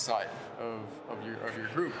racing side of your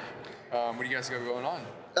group. What do you guys got going on?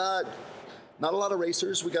 Not a lot of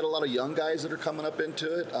racers. We got a lot of young guys that are coming up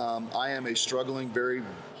into it. I am a struggling, very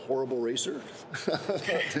horrible racer.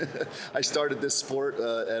 I started this sport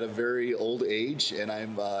at a very old age, and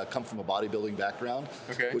I'm come from a bodybuilding background,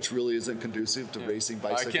 which really isn't conducive to racing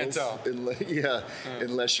bicycles. I can't tell.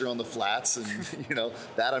 Unless you're on the flats, and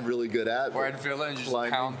that I'm really good at. Or at Villa and just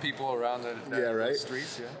pound people around the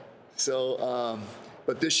streets. Yeah. So.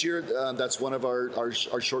 But this year, that's one of our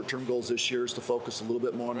short-term goals this year is to focus a little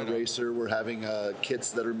bit more on the racer. We're having kits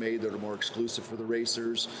that are made that are more exclusive for the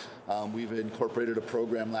racers. We've incorporated a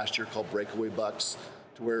program last year called Breakaway Bucks,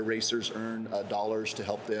 to where racers earn dollars to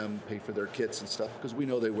help them pay for their kits and stuff, because we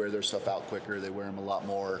know they wear their stuff out quicker, they wear them a lot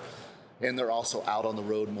more, and they're also out on the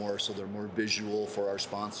road more, so they're more visual for our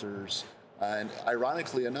sponsors. And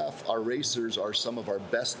ironically enough, our racers are some of our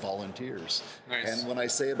best volunteers. Nice. And when I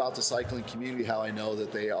say about the cycling community, how I know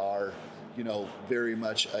that they are, very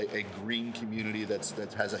much a green community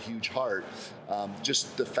that has a huge heart.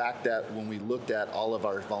 Just the fact that when we looked at all of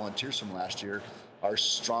our volunteers from last year, our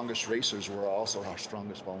strongest racers were also our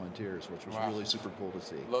strongest volunteers, which was really super cool to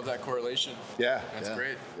see. Love that correlation. Yeah. That's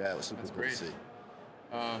great. Yeah, it was super cool to see.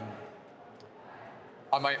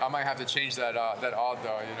 I might have to change that odd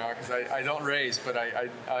though, because I don't race, but I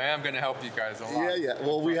am going to help you guys a lot. Yeah.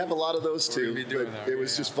 Well, we have a lot of those too. But it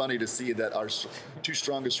was just funny to see that our two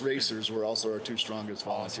strongest racers were also our two strongest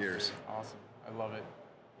volunteers. Awesome. I love it.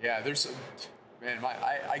 Yeah,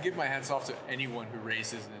 I give my hats off to anyone who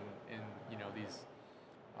races in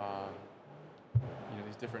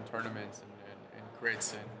these different tournaments and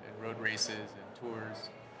crits and road races and tours,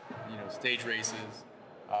 stage races.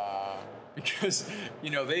 Because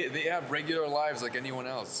they have regular lives like anyone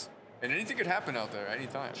else, and anything could happen out there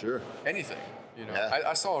anytime. Sure. Anything. Yeah.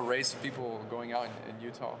 I saw a race of people going out in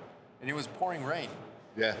Utah, and it was pouring rain.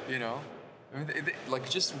 Yeah. I mean, like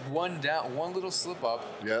just one little slip up.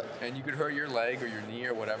 Yeah. And you could hurt your leg or your knee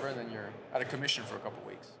or whatever, and then you're out of commission for a couple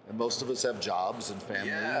weeks. And most of us have jobs and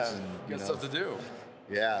families, and got stuff to do.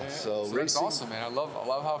 Yeah. So that's racing, awesome, man. I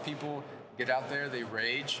love how people get out there, they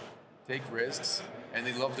rage, take risks, and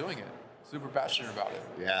they love doing it. Super passionate about it.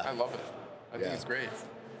 Yeah. I love it. I think it's great.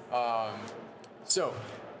 So,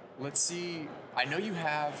 let's see. I know you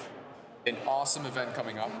have an awesome event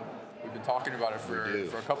coming up. We've been talking about it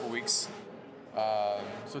for a couple weeks.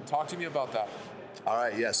 So talk to me about that. All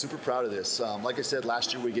right. Yeah. Super proud of this. Like I said,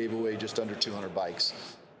 last year we gave away just under 200 bikes.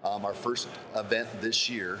 Our first event this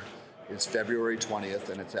year is February 20th,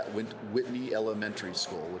 and it's at Whitney Elementary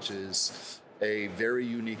School, which is a very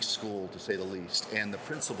unique school, to say the least. And the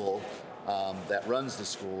principal that runs the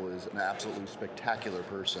school is an absolutely spectacular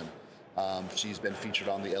person. She's been featured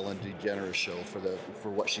on the Ellen DeGeneres show for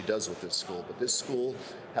what she does with this school. But this school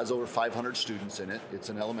has over 500 students in it. It's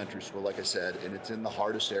an elementary school, like I said, and it's in the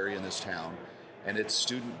hardest area in this town. And its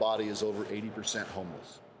student body is over 80%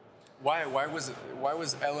 homeless. Why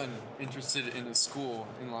was Ellen interested in a school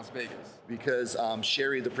in Las Vegas? Because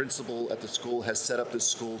Sherry, the principal at the school, has set up this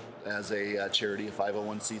school as a charity, a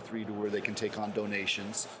 501c3, to where they can take on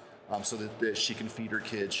donations. So that she can feed her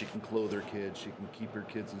kids, she can clothe her kids, she can keep her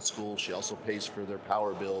kids in school. She also pays for their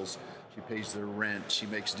power bills, she pays their rent, she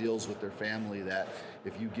makes deals with their family that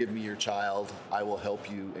if you give me your child, I will help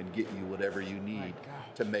you and get you whatever you need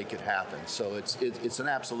to make it happen. So it's an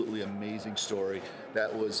absolutely amazing story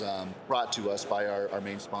that was brought to us by our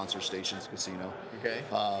main sponsor, Stations Casino. Okay.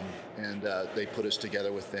 And they put us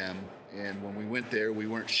together with them. And when we went there, we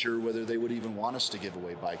weren't sure whether they would even want us to give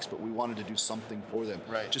away bikes, but we wanted to do something for them.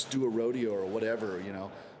 Right. Just do a rodeo or whatever,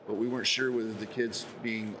 But we weren't sure whether the kids,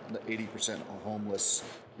 being 80% homeless,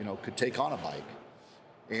 could take on a bike.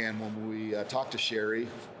 And when we talked to Sherry,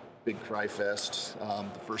 big cry fest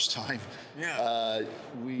the first time,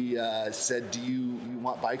 we said, do you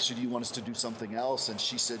want bikes, or do you want us to do something else? And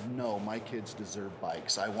she said, no, my kids deserve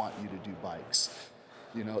bikes. I want you to do bikes.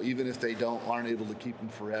 Even if they aren't able to keep them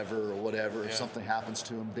forever or whatever, if something happens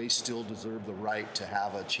to them, they still deserve the right to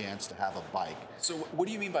have a chance to have a bike. So what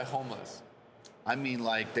do you mean by homeless? I mean,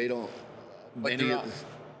 like, they don't... Like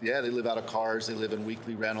they live out of cars. They live in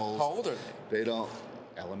weekly rentals. How old are they? They don't...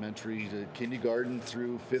 Elementary to kindergarten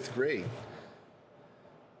through 5th grade.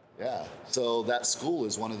 Yeah. So that school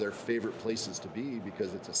is one of their favorite places to be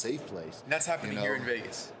because it's a safe place. And that's happening here in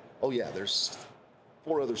Vegas? Oh, yeah. There's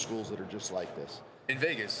 4 other schools that are just like this. In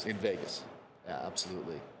Vegas? In Vegas. Yeah,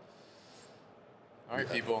 absolutely. All right,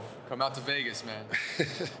 people, come out to Vegas, man.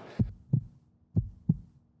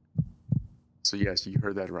 So yes, you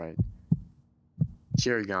heard that right.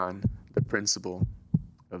 Sherry Gahn, the principal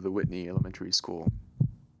of the Whitney Elementary School,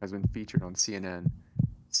 has been featured on CNN,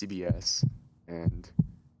 CBS, and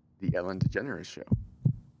the Ellen DeGeneres Show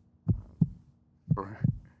for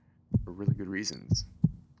really good reasons.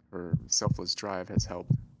 Her selfless drive has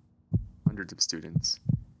helped hundreds of students,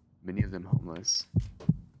 many of them homeless,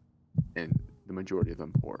 and the majority of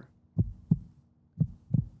them poor.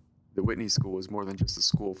 The Whitney School is more than just a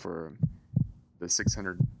school for the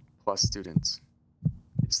 600 plus students.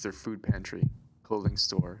 It's their food pantry, clothing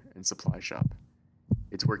store, and supply shop.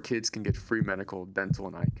 It's where kids can get free medical, dental,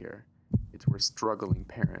 and eye care. It's where struggling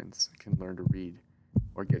parents can learn to read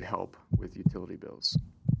or get help with utility bills.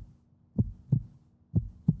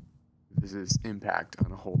 This is impact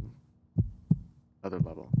on a whole other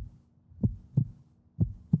level.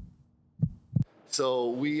 So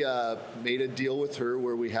we made a deal with her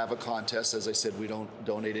where we have a contest. As I said, we don't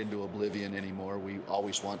donate into oblivion anymore. We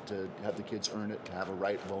always want to have the kids earn it, to have a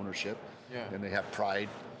right of ownership, and they have pride.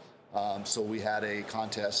 So we had a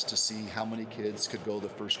contest to see how many kids could go the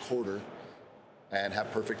first quarter and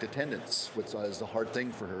have perfect attendance, which is a hard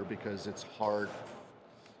thing for her because it's hard,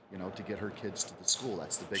 to get her kids to the school.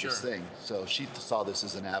 That's the biggest thing. So she saw this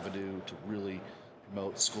as an avenue to really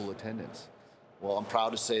promote school attendance. Well, I'm proud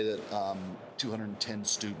to say that 210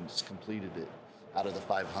 students completed it out of the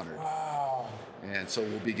 500. Wow. And so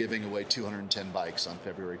we'll be giving away 210 bikes on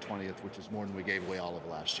February 20th, which is more than we gave away all of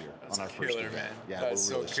last year on our first event. Man. Yeah, that's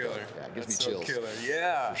we're really so killer. Stoked. Yeah, it gives That's me chills. So killer.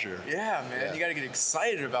 Yeah. For sure. Yeah, man. Yeah. You got to get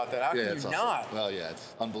excited about that. How can you awesome. not? Well, yeah,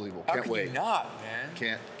 it's unbelievable. How Can't can wait. you not,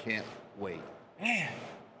 man? Can't wait. Man.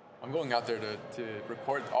 I'm going out there to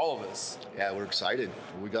record all of this. Yeah, we're excited.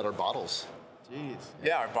 We got our bottles. Jeez.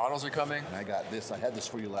 Yeah, our bottles are coming. And I got this. I had this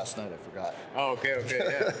for you last night. I forgot. Oh, okay,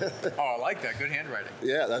 yeah. Oh, I like that. Good handwriting.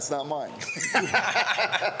 Yeah, that's not mine.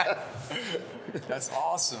 That's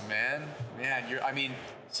awesome, man. Man,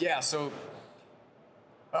 so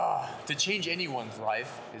to change anyone's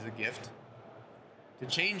life is a gift. To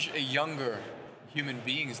change a younger human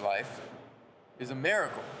being's life is a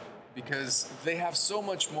miracle because they have so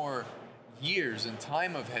much more years and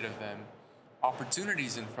time ahead of them,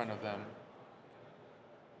 opportunities in front of them,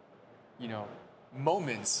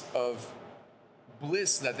 moments of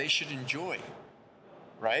bliss that they should enjoy,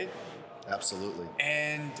 right? Absolutely.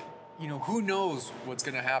 And, who knows what's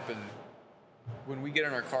going to happen when we get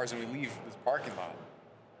in our cars and we leave this parking lot?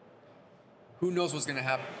 Who knows what's going to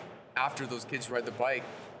happen after those kids ride the bike?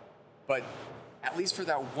 But at least for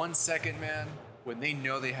that 1 second, man, when they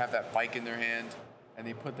know they have that bike in their hand and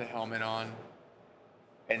they put the helmet on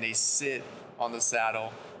and they sit on the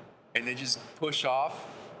saddle and they just push off,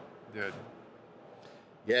 dude.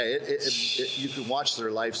 Yeah, you can watch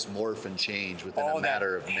their lives morph and change within a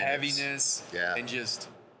matter of minutes. Heaviness Yeah. and just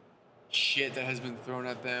shit that has been thrown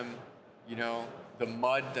at them, the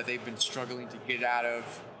mud that they've been struggling to get out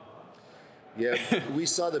of. Yeah, we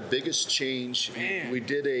saw the biggest change. Man. We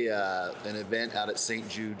did an event out at St.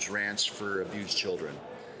 Jude's Ranch for abused children.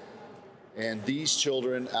 And these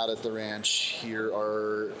children out at the ranch here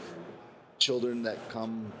are children that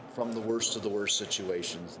come from the worst of the worst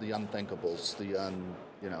situations, the unthinkables,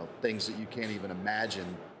 things that you can't even imagine,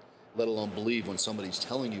 let alone believe when somebody's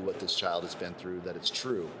telling you what this child has been through, that it's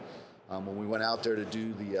true. When we went out there to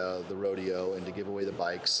do the rodeo and to give away the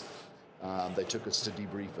bikes, they took us to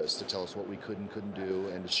debrief us, to tell us what we could and couldn't do,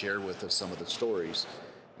 and to share with us some of the stories.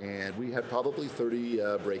 And we had probably 30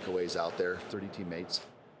 breakaways out there, 30 teammates,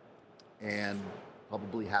 and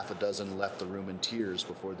probably half a dozen left the room in tears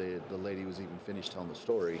before the lady was even finished telling the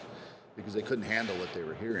story, because they couldn't handle what they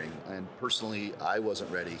were hearing. And personally, I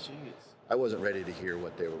wasn't ready. Jeez. I wasn't ready to hear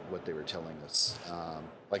what they were telling us.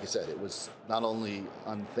 Like I said, it was not only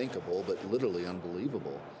unthinkable, but literally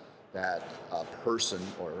unbelievable that a person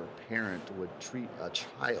or a parent would treat a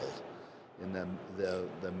child in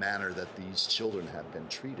the manner that these children have been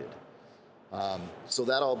treated. So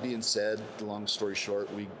that all being said, the long story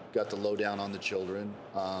short, we got the lowdown on the children,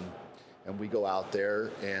 and we go out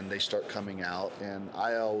there and they start coming out, and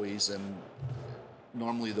I always am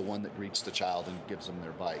normally the one that greets the child and gives them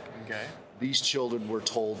their bike. Okay. These children were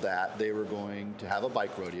told that they were going to have a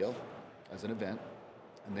bike rodeo as an event,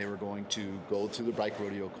 and they were going to go through the bike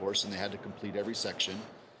rodeo course, and they had to complete every section.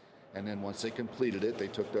 And then once they completed it, they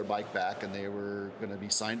took their bike back, and they were going to be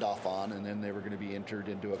signed off on, and then they were going to be entered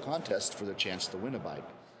into a contest for the chance to win a bike.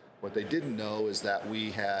 What they didn't know is that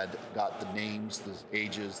we had got the names, the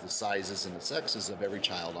ages, the sizes, and the sexes of every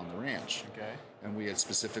child on the ranch. Okay. And we had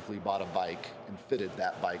specifically bought a bike and fitted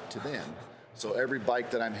that bike to them. So every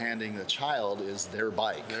bike that I'm handing the child is their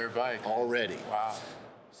bike. Their bike. Already. Wow.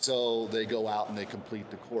 So they go out and they complete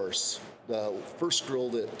the course. The first girl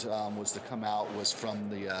that was to come out was from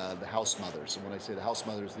the house mothers. And when I say the house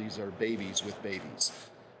mothers, these are babies with babies.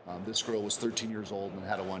 This girl was 13 years old and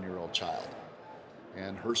had a 1-year-old child.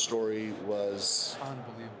 And her story was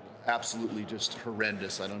Unbelievable. absolutely just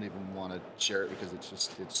horrendous. I don't even want to share it because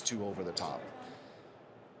it's too over the top.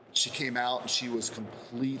 She came out and she was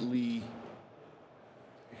completely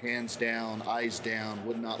hands down, eyes down,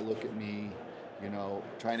 would not look at me,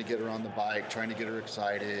 trying to get her on the bike, trying to get her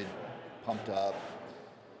excited, pumped up.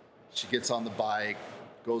 She gets on the bike,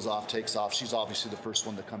 goes off, takes off. She's obviously the first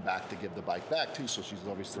one to come back to give the bike back too, so she's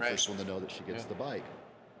obviously the first one to know that she gets the bike.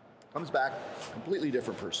 Comes back, completely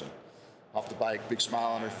different person. Off the bike, big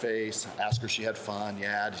smile on her face. Ask her if she had fun.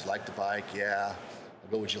 Yeah. Did you like the bike? Yeah.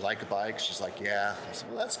 I go, would you like a bike? She's like, yeah. I said,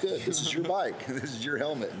 well, that's good. This is your bike. This is your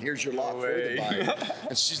helmet. And here's your lock for the bike.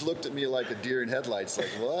 And she's looked at me like a deer in headlights, like,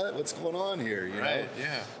 what? What's going on here? Right,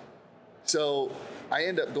 yeah. So I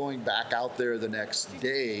end up going back out there the next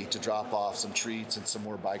day to drop off some treats and some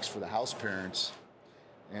more bikes for the house parents.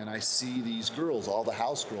 And I see these girls, all the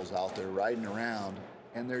house girls out there riding around,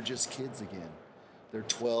 and they're just kids again. They're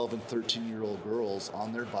 12 and 13-year-old girls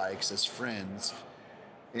on their bikes as friends.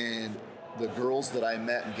 And the girls that I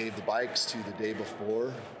met and gave the bikes to the day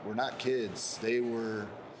before were not kids. They were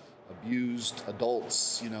abused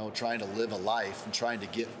adults, trying to live a life and trying to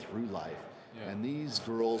get through life. Yeah. And these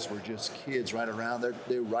girls were just kids right around.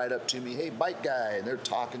 They ride up to me, hey, bike guy, and they're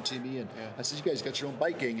talking to me. And I said, you guys got your own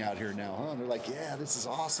bike gang out here now, huh? And they're like, yeah, this is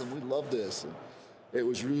awesome. We love this. And it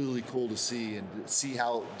was really cool to see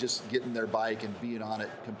how just getting their bike and being on it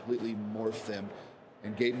completely morphed them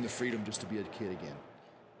and gave them the freedom just to be a kid again.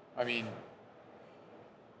 I mean,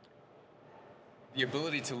 the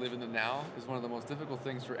ability to live in the now is one of the most difficult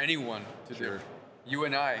things for anyone to do. You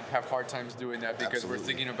and I have hard times doing that because we're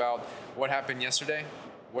thinking about what happened yesterday,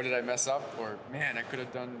 what did I mess up, or man, I could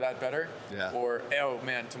have done that better, or oh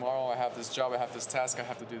man, tomorrow I have this job, I have this task, I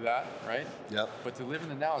have to do that, right? Yep. But to live in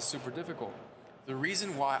the now is super difficult. The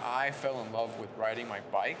reason why I fell in love with riding my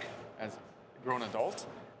bike as a grown adult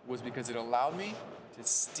was because it allowed me to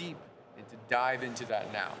steep and to dive into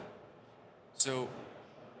that now. So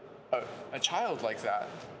a child like that,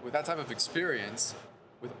 with that type of experience,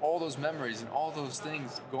 with all those memories and all those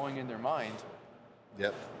things going in their mind,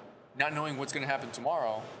 not knowing what's going to happen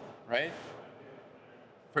tomorrow, right?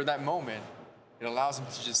 For that moment, it allows them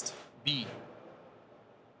to just be.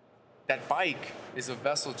 That bike is a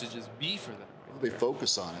vessel to just be for them. They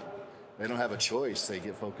focus on it. They don't have a choice. They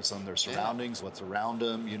get focused on their surroundings, what's around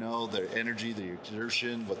them, their energy, their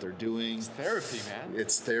exertion, what they're doing. It's therapy, man.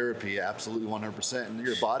 It's therapy, absolutely 100%. And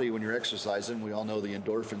your body, when you're exercising, we all know the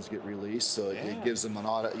endorphins get released, so it gives them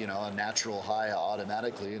a natural high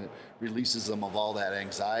automatically, and it releases them of all that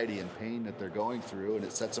anxiety and pain that they're going through, and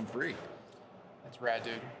it sets them free. That's rad,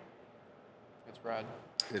 dude. That's rad.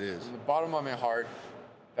 It is. From the bottom of my heart,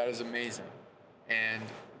 that is amazing. And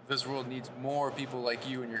this world needs more people like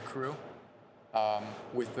you and your crew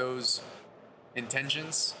with those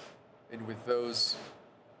intentions and with those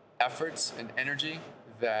efforts and energy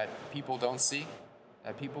that people don't see,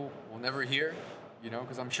 that people will never hear,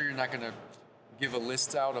 because I'm sure you're not going to give a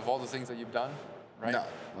list out of all the things that you've done, right? No.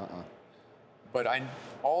 But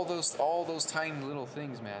all those tiny little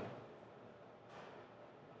things, man,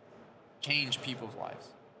 change people's lives.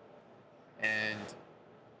 And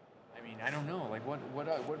I mean, I don't know. Like,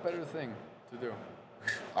 what better thing to do?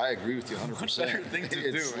 I agree with you 100%. What better thing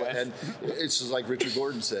to do, man? And it's just like Richard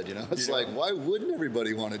Gordon said, it's like, why wouldn't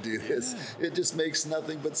everybody want to do this? Yeah. It just makes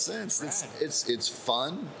nothing but sense. It's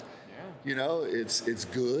fun. Yeah. It's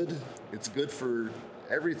good. It's good for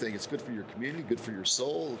everything. It's good for your community, good for your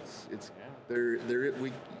soul. You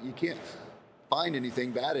can't find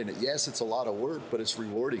anything bad in it. Yes, it's a lot of work, but it's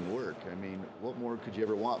rewarding work. I mean, what more could you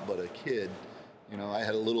ever want but a kid? I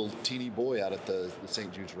had a little teeny boy out at the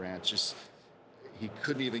St. Jude's Ranch. He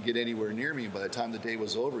couldn't even get anywhere near me. By the time the day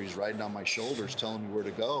was over, he's riding on my shoulders, telling me where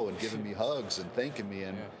to go and giving me hugs and thanking me.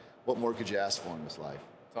 And what more could you ask for in this life?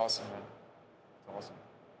 It's awesome, man. It's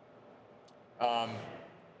awesome.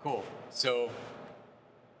 Cool. So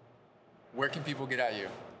where can people get at you?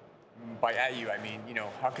 By at you, I mean,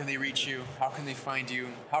 how can they reach you? How can they find you?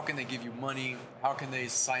 How can they give you money? How can they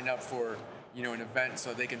sign up for an event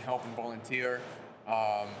so they can help and volunteer?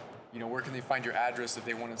 Where can they find your address if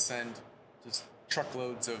they want to send just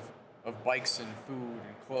truckloads of of bikes and food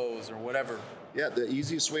and clothes or whatever? Yeah, the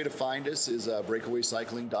easiest way to find us is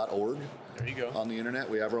breakawaycycling.org. There you go. On the internet,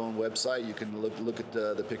 we have our own website. You can look at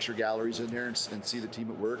the picture galleries in there and see the team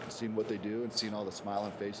at work and seeing what they do and seeing all the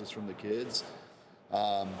smiling faces from the kids.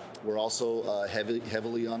 We're also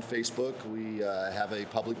heavily on Facebook. We have a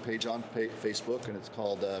public page on Facebook, and it's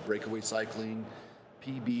called Breakaway Cycling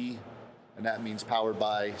PB, and that means powered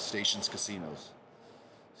by Stations Casinos.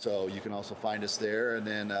 So you can also find us there. And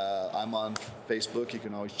then I'm on Facebook. You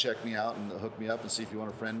can always check me out and hook me up and see if you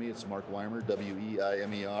want to friend me. It's Mark Weimer,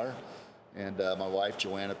 Weimer. And my wife,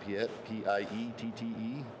 Joanna Piette,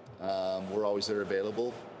 Piette. We're always there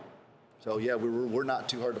available. So yeah, we're not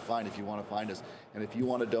too hard to find if you want to find us. And if you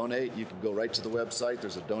want to donate, you can go right to the website.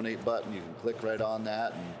 There's a donate button. You can click right on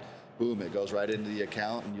that, and boom, it goes right into the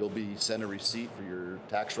account, and you'll be sent a receipt for your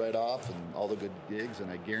tax write-off and all the good gigs.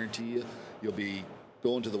 And I guarantee you, you'll be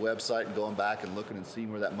going to the website and going back and looking and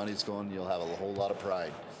seeing where that money's going. You'll have a whole lot of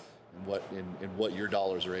pride in what your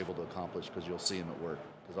dollars are able to accomplish, because you'll see them at work.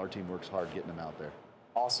 Because our team works hard getting them out there.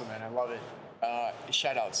 Awesome, man. I love it.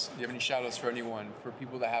 Shout outs. Do you have any shout outs for anyone, for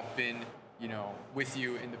people that have been, with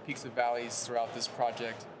you in the peaks and valleys throughout this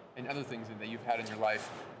project and other things that you've had in your life?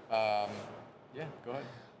 Yeah, go ahead.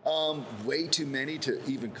 Way too many to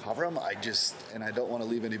even cover them. And I don't want to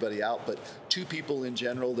leave anybody out, but two people in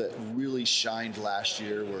general that really shined last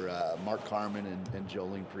year were Mark Carmen and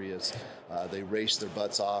Jolene Prius. They raced their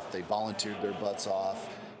butts off. They volunteered their butts off.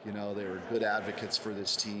 They were good advocates for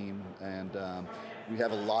this team, and we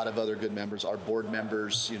have a lot of other good members. Our board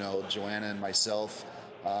members, Joanna and myself,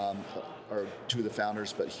 are two of the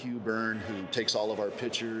founders, but Hugh Byrne, who takes all of our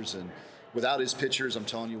pictures, and without his pictures, I'm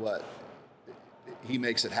telling you what, he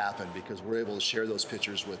makes it happen, because we're able to share those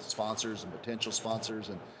pictures with sponsors and potential sponsors,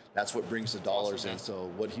 and that's what brings the dollars in. So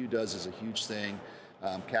what Hugh does is a huge thing.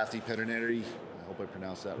 Kathy Pederneri, I hope I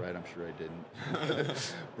pronounced that right, I'm sure I didn't.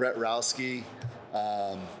 Brett Rowski,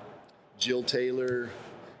 Jill Taylor,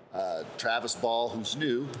 Travis Ball, who's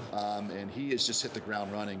new, and he has just hit the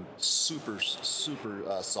ground running, super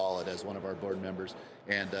solid as one of our board members,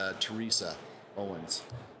 and Teresa Owens.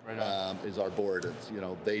 Right is our board. It's,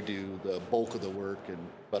 they do the bulk of the work,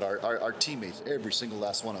 but our teammates, every single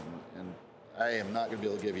last one of them, and I am not going to be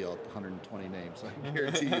able to give you 120 names, I can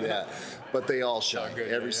guarantee you that, but they all shine,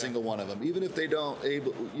 every single one of them. Even if they don't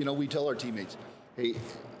we tell our teammates, hey,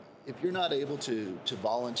 if you're not able to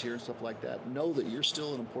volunteer and stuff like that, know that you're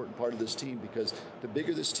still an important part of this team, because the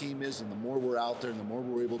bigger this team is and the more we're out there and the more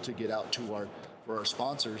we're able to get out for our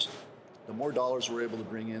sponsors, the more dollars we're able to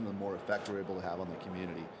bring in, the more effect we're able to have on the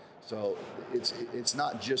community. So it's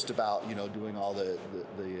not just about doing all the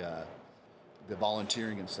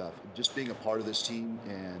volunteering and stuff. Just being a part of this team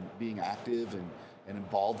and being active and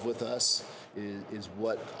involved with us is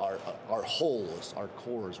what our whole is, our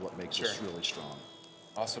core is what makes us really strong.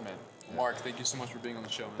 Awesome, man. Yeah. Mark, thank you so much for being on the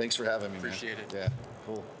show, man. Thanks for having me, Appreciate man. it. Yeah,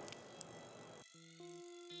 cool.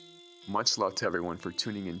 Much love to everyone for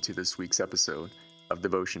tuning in to this week's episode of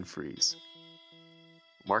Devotion Freeze.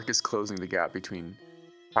 Mark is closing the gap between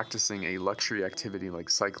practicing a luxury activity like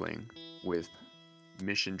cycling with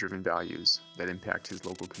mission-driven values that impact his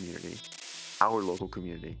local community, our local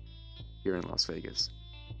community, here in Las Vegas.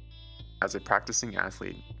 As a practicing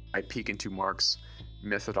athlete, I peek into Mark's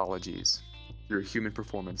methodologies through a human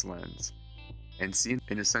performance lens and see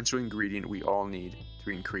an essential ingredient we all need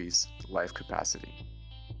to increase life capacity.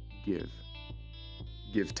 Give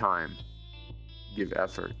time, give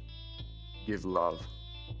effort, give love,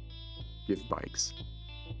 give bikes.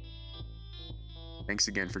 Thanks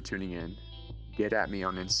again for tuning in. Get at me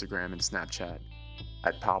on Instagram and Snapchat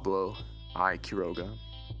at Pablo I. Quiroga.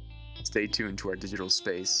 Stay tuned to our digital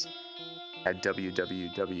space at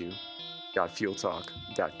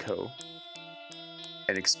www.fueltalk.co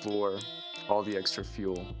and explore all the extra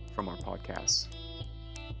fuel from our podcasts.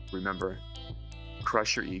 Remember,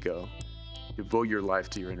 crush your ego, devote your life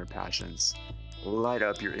to your inner passions, light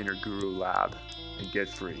up your inner guru lab, and get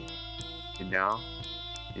free. And now,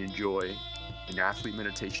 enjoy an athlete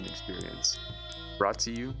meditation experience brought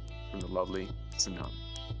to you from the lovely Sanam.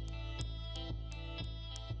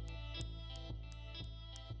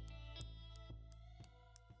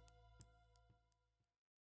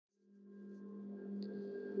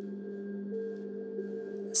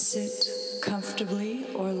 Sit comfortably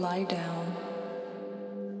or lie down.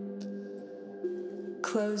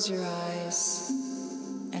 Close your eyes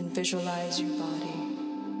and visualize your body.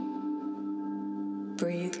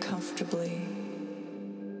 Breathe comfortably.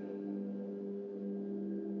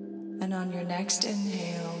 And on your next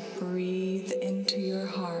inhale, breathe into your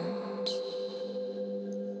heart.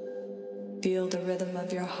 Feel the rhythm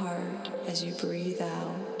of your heart as you breathe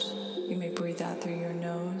out. You may breathe out through your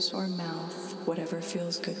nose or mouth, whatever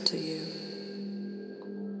feels good to you.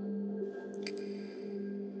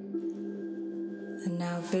 And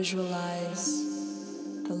now visualize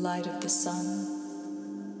the light of the sun.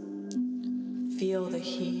 Feel the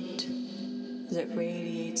heat as it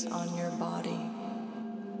radiates on your body.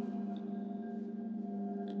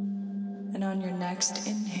 And on your next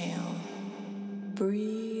inhale,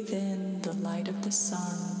 breathe in the light of the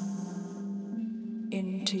sun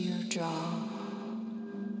into your jaw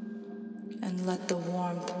and let the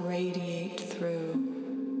warmth radiate through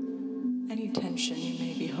any tension you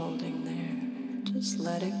may be holding there. Just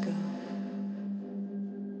let it go.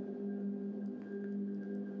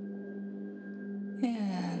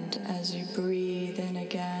 And as you breathe in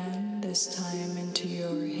again, this time into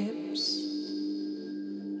your hips,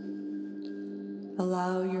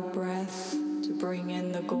 allow your breath to bring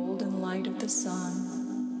in the golden light of the sun.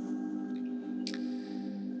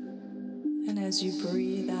 And as you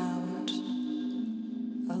breathe out,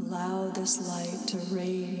 allow this light to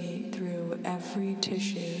radiate through every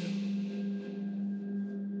tissue,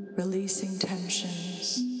 releasing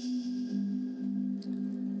tensions,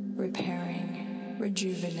 repairing,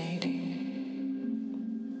 rejuvenating.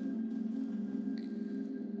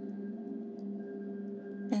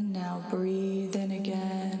 And now breathe in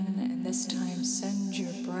again, and this time send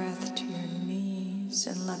your breath to your knees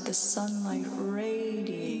and let the sunlight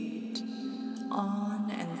radiate on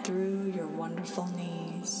and through your wonderful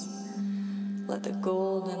knees. Let the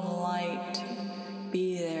golden light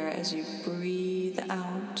be there as you breathe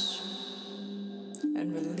out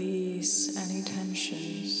and release any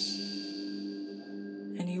tensions,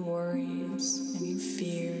 any worries, any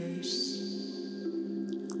fears.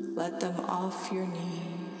 Let them off your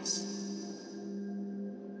knees.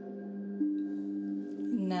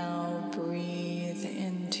 Now breathe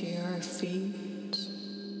into your feet.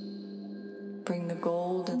 Bring the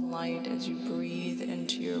golden light as you breathe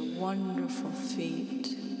into your wonderful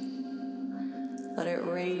feet. Let it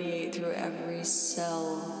radiate through every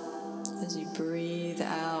cell as you breathe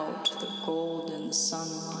out the golden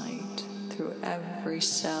sunlight through every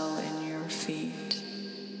cell in your feet.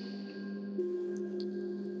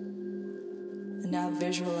 And now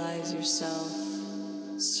visualize yourself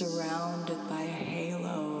surrounded by a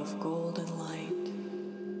halo of golden light.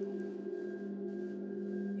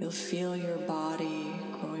 You'll feel your body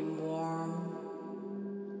growing warm.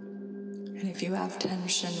 And if you have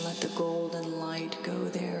tension, let the golden light go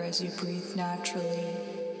there as you breathe naturally,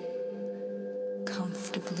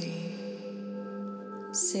 comfortably,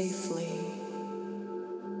 safely.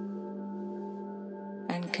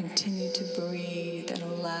 And continue to breathe and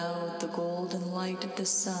allow the golden light of the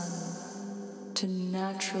sun to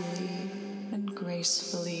naturally and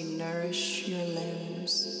gracefully nourish your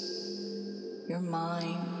limbs, your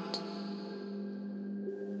mind.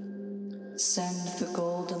 Send the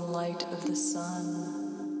golden light of the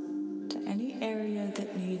sun to any area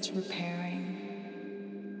that needs repairing.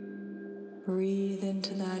 Breathe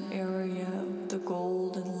into that area of the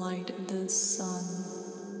golden light of the sun.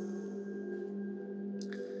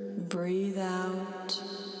 Breathe out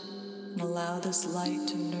and allow this light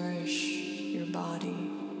to nourish your body.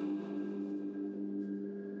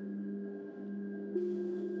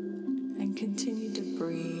 And continue to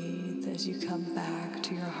breathe as you come back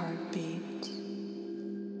to your heartbeat.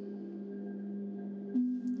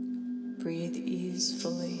 Breathe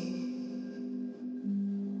easefully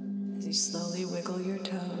as you slowly wiggle your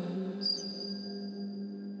toes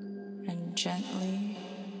and gently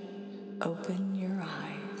open your eyes.